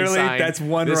like, warning sign. That's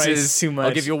one rice too much.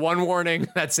 I'll give you one warning.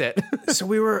 That's it. So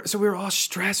we were all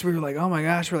stressed. We were like, oh my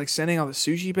gosh, we're like sending all the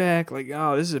sushi back. Like,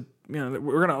 oh, this is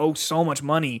we're gonna owe so much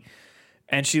money.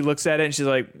 And she looks at it and she's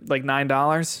like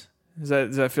 $9.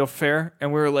 Does that feel fair?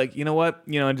 And we were like, you know what?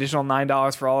 Additional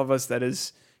 $9 for all of us. That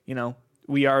is,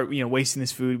 we are wasting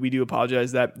this food. We do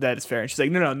apologize. That is fair. And she's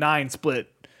like, no, 9 split.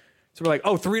 So we're like,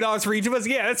 oh, $3 for each of us?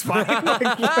 Yeah, that's fine.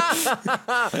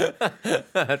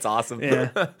 That's awesome.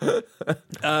 Yeah.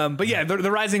 But yeah, the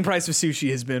rising price of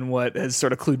sushi has been what has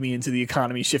sort of clued me into the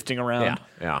economy shifting around.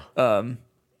 Yeah.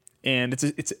 And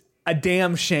it's a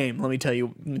damn shame. Let me tell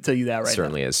you that right now.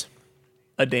 Certainly is.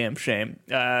 A damn shame.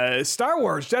 Star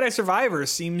Wars Jedi Survivor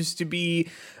seems to be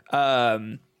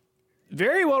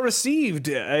very well received.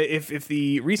 If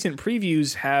the recent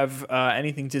previews have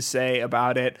anything to say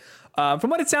about it. From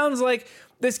what it sounds like,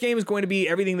 this game is going to be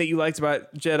everything that you liked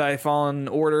about Jedi Fallen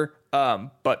Order,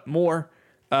 but more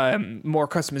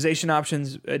customization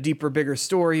options, a deeper, bigger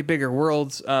story, bigger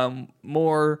worlds,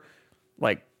 more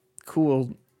like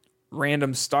cool,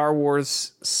 random Star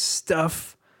Wars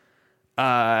stuff.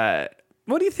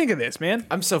 What do you think of this, man?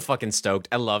 I'm so fucking stoked.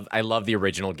 I love the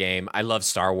original game. I love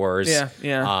Star Wars.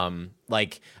 Yeah.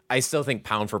 Like I still think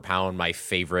pound for pound, my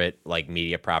favorite like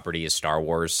media property is Star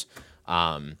Wars.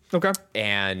 Okay.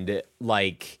 And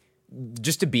like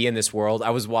just to be in this world,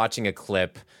 I was watching a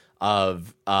clip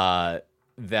of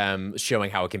them showing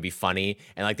how it can be funny,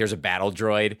 and like there's a battle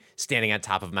droid standing on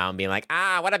top of a mountain being like,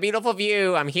 what a beautiful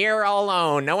view, I'm here all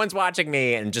alone, no one's watching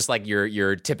me, and just like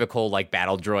your typical like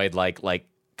battle droid like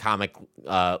comic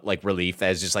like relief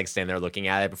that is just like standing there looking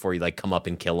at it before you like come up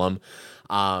and kill him.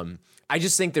 I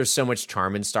just think there's so much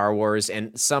charm in Star Wars,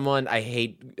 and I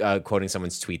hate quoting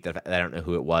someone's tweet that I don't know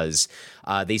who it was.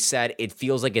 They said it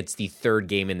feels like it's the third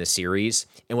game in the series,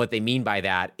 and what they mean by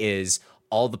that is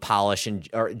all the polish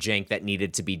or jank that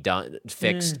needed to be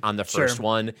fixed on the first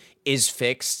one is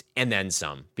fixed, and then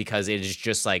some, because it is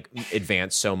just like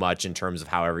advanced so much in terms of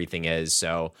how everything is.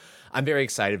 So I'm very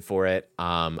excited for it.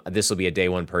 This will be a day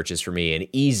one purchase for me, an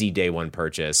easy day one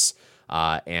purchase,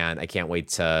 and I can't wait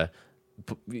to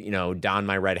don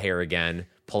my red hair again,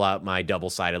 pull out my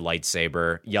double-sided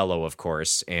lightsaber, yellow of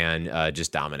course, and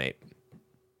just dominate.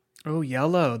 Oh,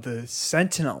 yellow, the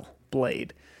Sentinel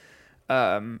blade.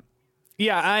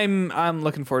 Yeah, I'm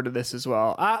looking forward to this as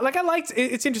well.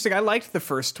 It's interesting. I liked the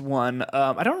first one.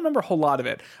 I don't remember a whole lot of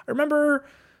it. I remember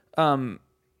a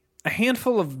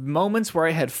handful of moments where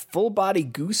I had full body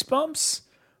goosebumps.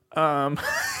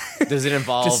 Does it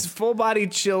involve just full body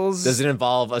chills? Does it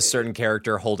involve a certain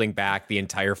character holding back the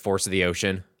entire force of the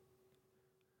ocean?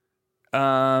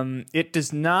 It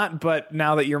does not, but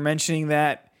now that you're mentioning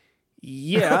that,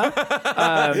 yeah.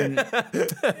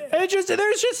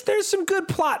 There's some good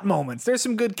plot moments. There's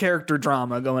some good character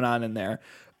drama going on in there.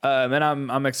 And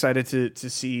I'm excited to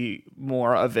see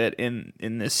more of it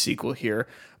in this sequel here.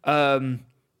 Also,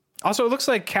 it looks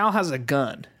like Cal has a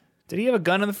gun. Did he have a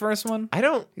gun in the first one?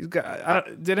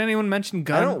 Did anyone mention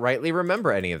gun? I don't rightly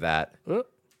remember any of that.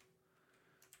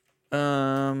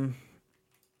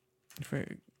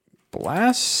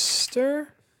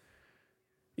 Blaster?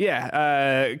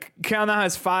 Yeah, Cal now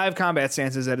has 5 combat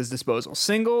stances at his disposal: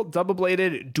 single,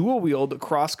 double-bladed, dual-wield,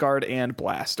 crossguard, and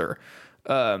blaster.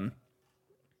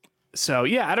 So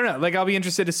yeah, I don't know. Like, I'll be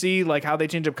interested to see like how they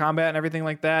change up combat and everything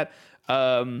like that.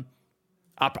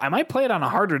 I might play it on a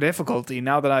harder difficulty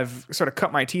now that I've sort of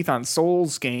cut my teeth on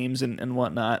Souls games and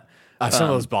whatnot. Some of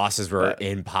those bosses were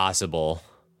impossible.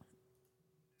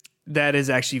 That is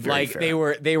actually very fair.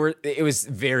 they were it was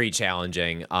very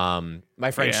challenging.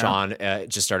 My friend Sean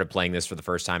just started playing this for the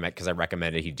first time because I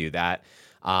recommended he do that.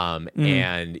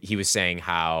 And he was saying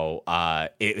how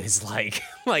it is like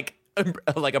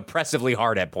oppressively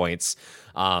hard at points.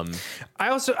 I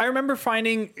remember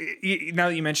finding, now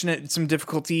that you mention it, some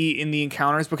difficulty in the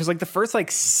encounters because like the first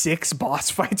like 6 boss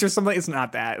fights or something, it's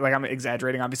not that, like I'm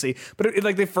exaggerating obviously, but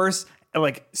like the first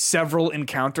like several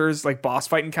encounters, like boss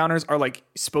fight encounters, are like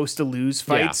supposed to lose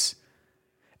fights.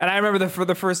 And I remember for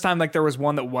the first time, like there was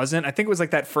one that wasn't. I think it was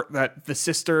like that the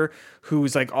sister who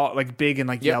was like all like big and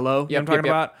like yellow. You know what I'm talking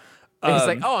about? And he's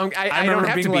like, oh, I don't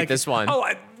have to beat like, this one. Oh,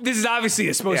 this is obviously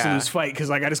a supposed to lose fight because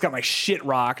like I just got my shit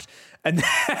rocked, and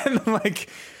then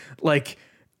like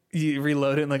you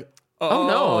reload it and like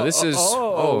no, this is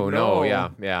no, yeah.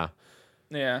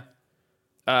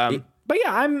 But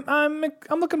yeah,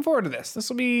 I'm looking forward to this. This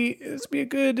will be a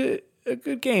good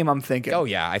game, I'm thinking. Oh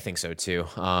yeah, I think so too.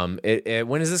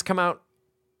 When does this come out?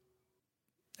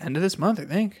 End of this month, I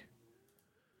think.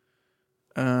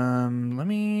 Let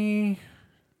me.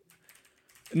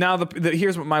 Now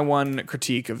here's what my one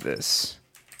critique of this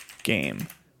game: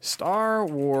 Star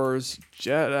Wars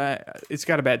Jedi. It's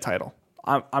got a bad title.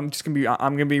 I'm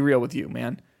gonna be real with you,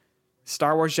 man.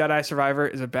 Star Wars Jedi Survivor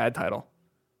is a bad title.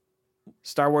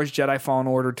 Star Wars Jedi Fallen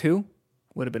Order 2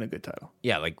 would have been a good title.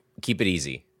 Yeah, like keep it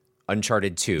easy.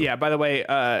 Uncharted 2. Yeah, by the way,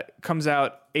 comes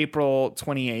out April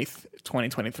 28th,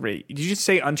 2023. Did you just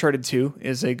say Uncharted 2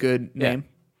 is a good name?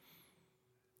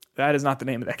 That is not the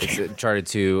name of that game. It's Uncharted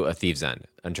 2, A Thief's End.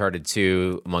 Uncharted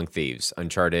 2, Among Thieves.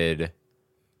 Uncharted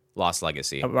Lost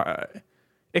Legacy.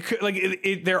 It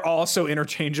could they're all so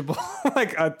interchangeable.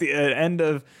 Like at the end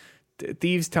of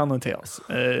Thieves Tell No Tales.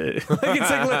 It's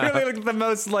like literally like the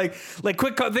most like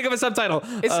quick. Think of a subtitle.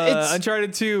 It's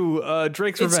Uncharted 2,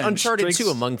 Drake's Revenge. It's Uncharted 2,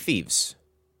 Among Thieves.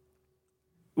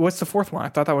 What's the fourth one? I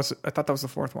thought that was the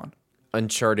fourth one.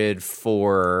 Uncharted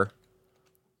 4,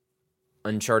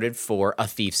 A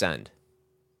Thief's End.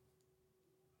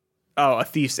 Oh, A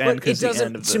Thief's End. But it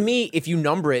doesn't. To me, if you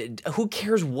number it, who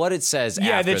cares what it says?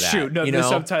 Yeah, after that's that, true. No, the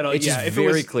subtitle. It's just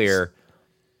very clear.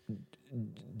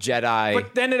 Jedi.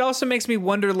 But then it also makes me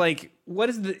wonder, like, what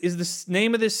is the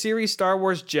name of this series? Star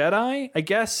Wars Jedi? I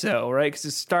guess so, right? Because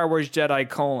it's Star Wars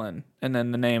Jedi : and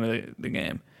then the name of the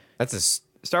game. That's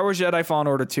Star Wars Jedi Fallen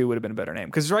Order 2 would have been a better name.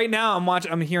 Because right now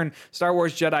I'm hearing Star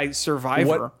Wars Jedi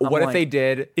Survivor. What if they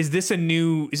did? Is this a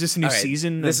new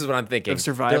season? This is what I'm thinking. Of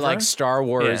Survivor? They're like Star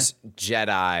Wars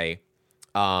Jedi,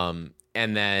 and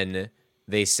then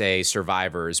they say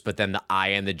Survivors, but then the I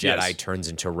and the Jedi turns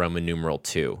into Roman numeral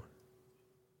 2.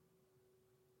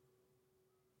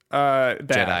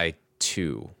 Jedi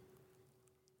 2.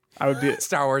 I would be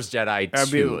Star Wars Jedi 2.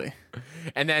 Absolutely.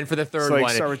 And then for the third like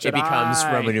one, it becomes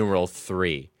Roman numeral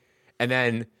 3. And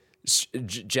then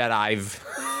Jedi.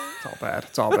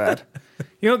 It's all bad.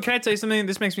 You know, can I tell you something?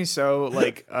 This makes me so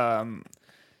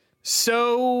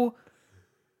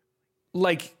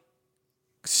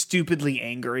stupidly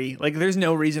angry. Like, there's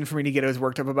no reason for me to get as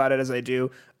worked up about it as I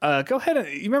do. Go ahead.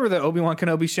 You remember the Obi-Wan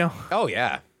Kenobi show? Oh,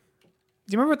 yeah.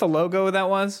 Do you remember what the logo of that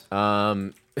was?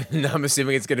 I'm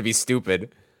assuming it's going to be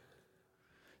stupid.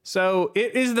 So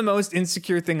it is the most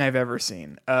insecure thing I've ever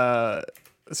seen.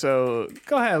 So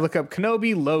go ahead, look up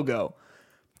Kenobi logo.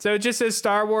 So it just says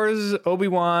Star Wars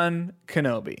Obi-Wan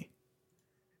Kenobi.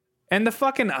 And the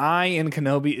fucking eye in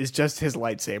Kenobi is just his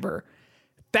lightsaber.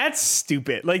 That's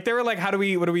stupid. Like, they were like, how are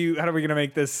we going to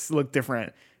make this look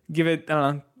different? Give it, I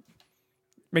don't know,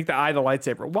 make the eye the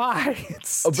lightsaber. Why?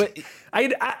 But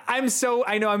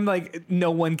I know I'm like,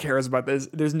 no one cares about this.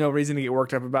 There's no reason to get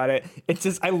worked up about it. It's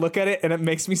just, I look at it and it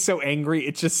makes me so angry.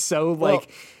 It's just so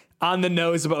like on the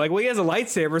nose about like, well, he has a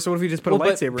lightsaber, so what if you just put a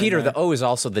lightsaber Peter, in there? the O is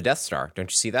also the Death Star. Don't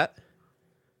you see that?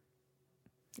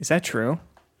 Is that true?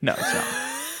 No, it's not.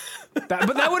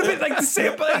 But that would have been like the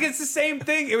same, but like it's the same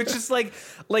thing. It was just like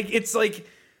it's like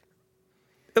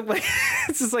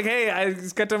it's just like, hey, I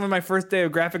just got done with my first day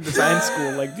of graphic design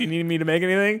school. Like, do you need me to make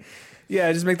anything? Yeah,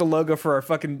 just make the logo for our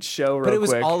fucking show real quick. But it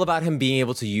was all about him being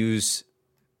able to use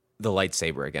the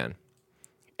lightsaber again.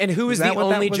 And who is the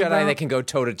only Jedi that can go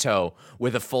toe-to-toe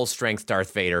with a full-strength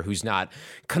Darth Vader who's not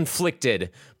conflicted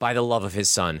by the love of his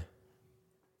son?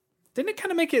 Didn't it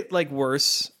kind of make it like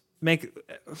worse? Make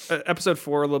episode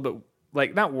 4 a little bit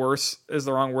like, not worse is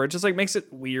the wrong word, just like makes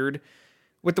it weird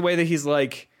with the way that he's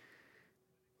like,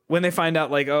 when they find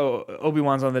out like, oh,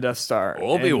 Obi-Wan's on the Death Star.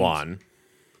 Obi-Wan.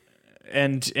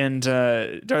 And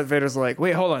Darth Vader's like,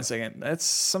 wait, hold on a second. That's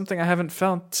something I haven't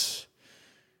felt.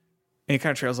 And he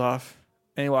kind of trails off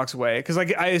and he walks away. Because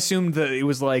like I assumed that it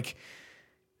was like,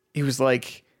 he was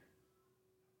like,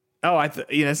 oh,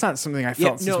 it's not something I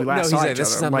felt since we last saw each other. This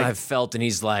is something I've felt, and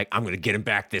he's like, I'm gonna get him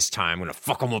back this time. I'm gonna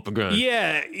fuck him up again.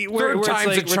 Yeah, where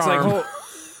time's a charm.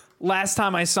 Last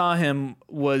time I saw him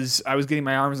was I was getting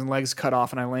my arms and legs cut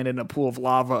off, and I landed in a pool of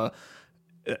lava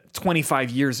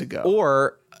 25 years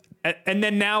ago. And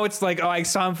then now it's like, oh, I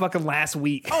saw him fucking last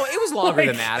week. Oh, it was longer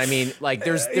than that. I mean, like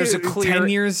there's a 10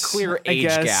 years, clear age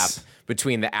gap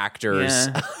between the actors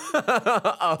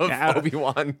of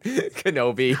Obi-Wan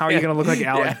Kenobi. How are you going to look like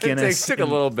Alec Guinness? It took a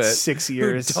little bit. 6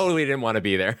 years. Who totally didn't want to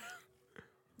be there.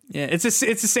 Yeah, it's the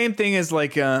same thing as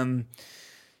like Michael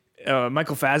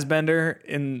Fassbender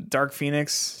in Dark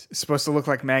Phoenix is supposed to look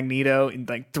like Magneto in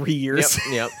like 3 years.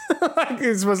 Yep.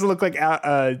 It's supposed to look like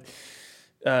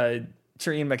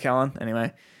Sir Ian McKellen.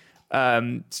 Anyway,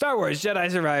 Star Wars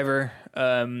Jedi Survivor.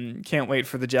 Can't wait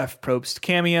for the Jeff Probst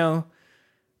cameo.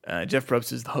 Jeff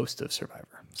Probst is the host of Survivor.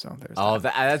 So there's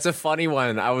that's a funny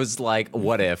one. I was like,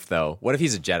 what if though? What if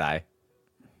he's a Jedi?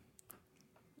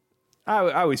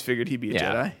 I always figured he'd be a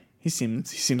Jedi. He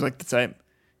seems like the type.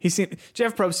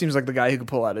 Jeff Probst seems like the guy who could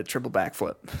pull out a triple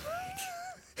backflip.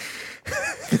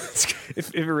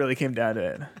 if it really came down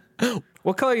to it.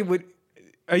 What color do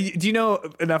you know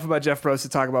enough about Jeff Probst to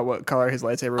talk about what color his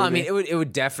lightsaber would be? I mean, it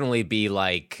would definitely be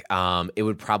like, it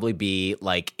would probably be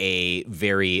like a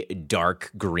very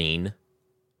dark green.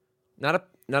 Not a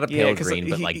pale green,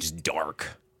 but like just dark.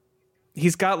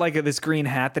 He's got like this green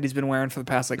hat that he's been wearing for the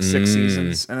past like 6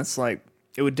 seasons, and it's like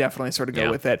it would definitely sort of go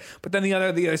with it. But then the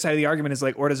other side of the argument is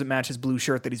like, or does it match his blue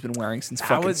shirt that he's been wearing since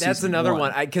fucking season That's another 1?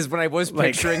 one. Because when I was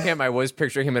picturing him, I was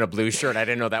picturing him in a blue shirt. I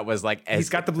didn't know that was like... He's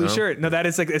got the blue shirt. No, that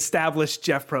is like established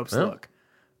Jeff Probst look.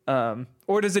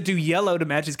 Or does it do yellow to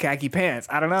match his khaki pants?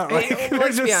 I don't know.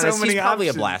 Let's be honest, he's probably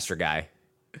a blaster guy.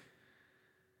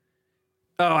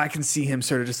 Oh, I can see him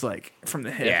sort of just like from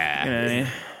the hip. Yeah. You know what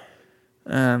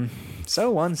I mean?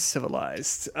 So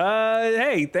uncivilized.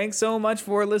 Hey, thanks so much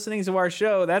for listening to our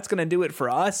show. That's going to do it for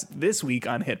us this week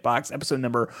on Hitbox, episode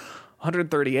number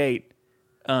 138.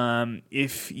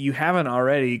 If you haven't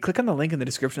already, click on the link in the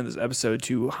description of this episode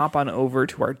to hop on over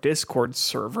to our Discord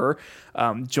server.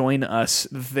 Join us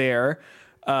there.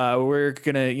 We're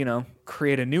going to,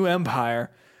 create a new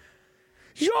empire.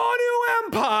 Your new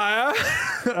empire!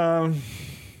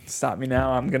 Stop me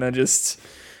now. I'm going to just...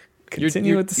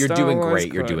 continue with the Star doing Wars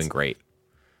great. quotes. You're doing great.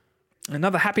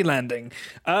 Another happy landing.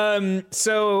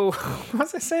 So what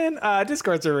was I saying?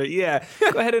 Discord server. Yeah.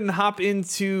 Go ahead and hop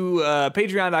into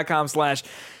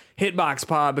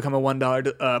patreon.com/hitboxpod. Become a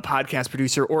 $1 podcast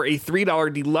producer or a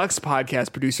 $3 deluxe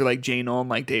podcast producer like Jay Nolan,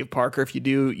 like Dave Parker. If you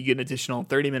do, you get an additional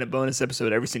 30-minute bonus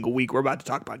episode every single week. We're about to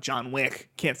talk about John Wick.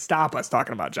 Can't stop us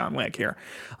talking about John Wick here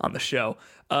on the show.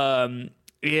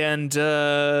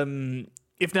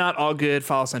 If not, all good.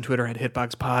 Follow us on Twitter at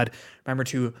HitboxPod. Remember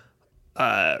to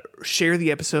share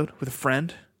the episode with a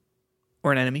friend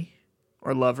or an enemy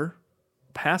or lover,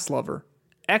 past lover,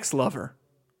 ex-lover,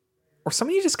 or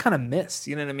somebody you just kind of missed.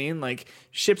 You know what I mean? Like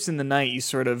ships in the night, you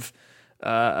sort of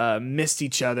missed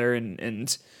each other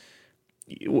and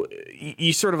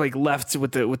you sort of like left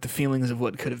with the feelings of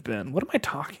what could have been. What am I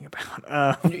talking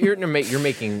about? You're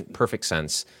making perfect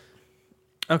sense.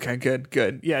 Okay,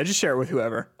 good. Yeah, just share it with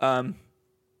whoever.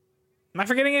 Am I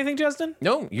forgetting anything, Justin?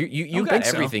 No, you got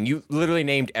everything. So. You literally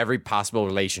named every possible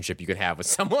relationship you could have with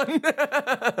someone.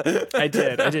 I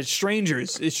did.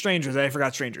 Strangers. It's strangers. I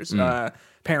forgot strangers.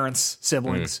 Parents,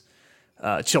 siblings,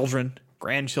 children,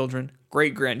 grandchildren,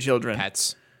 great-grandchildren.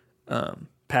 Pets. Pets.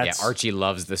 Yeah, Archie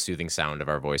loves the soothing sound of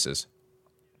our voices.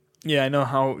 Yeah, I know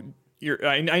how...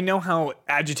 I know how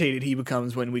agitated he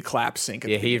becomes when we clap sync.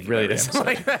 Yeah, he really doesn't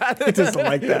like that. He doesn't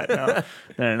like that.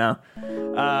 No.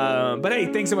 But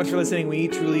hey, thanks so much for listening. We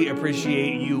truly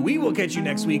appreciate you. We will catch you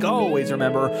next week. Always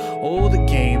remember, old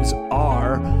games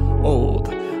are old.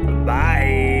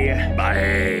 Bye.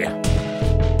 Bye.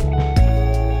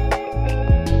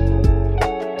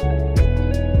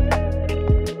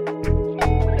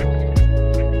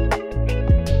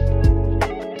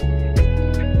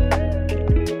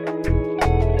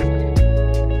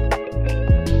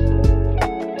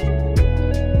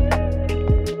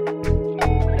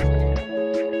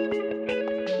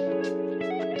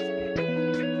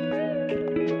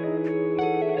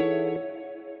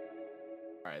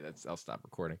 I'll stop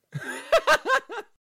recording.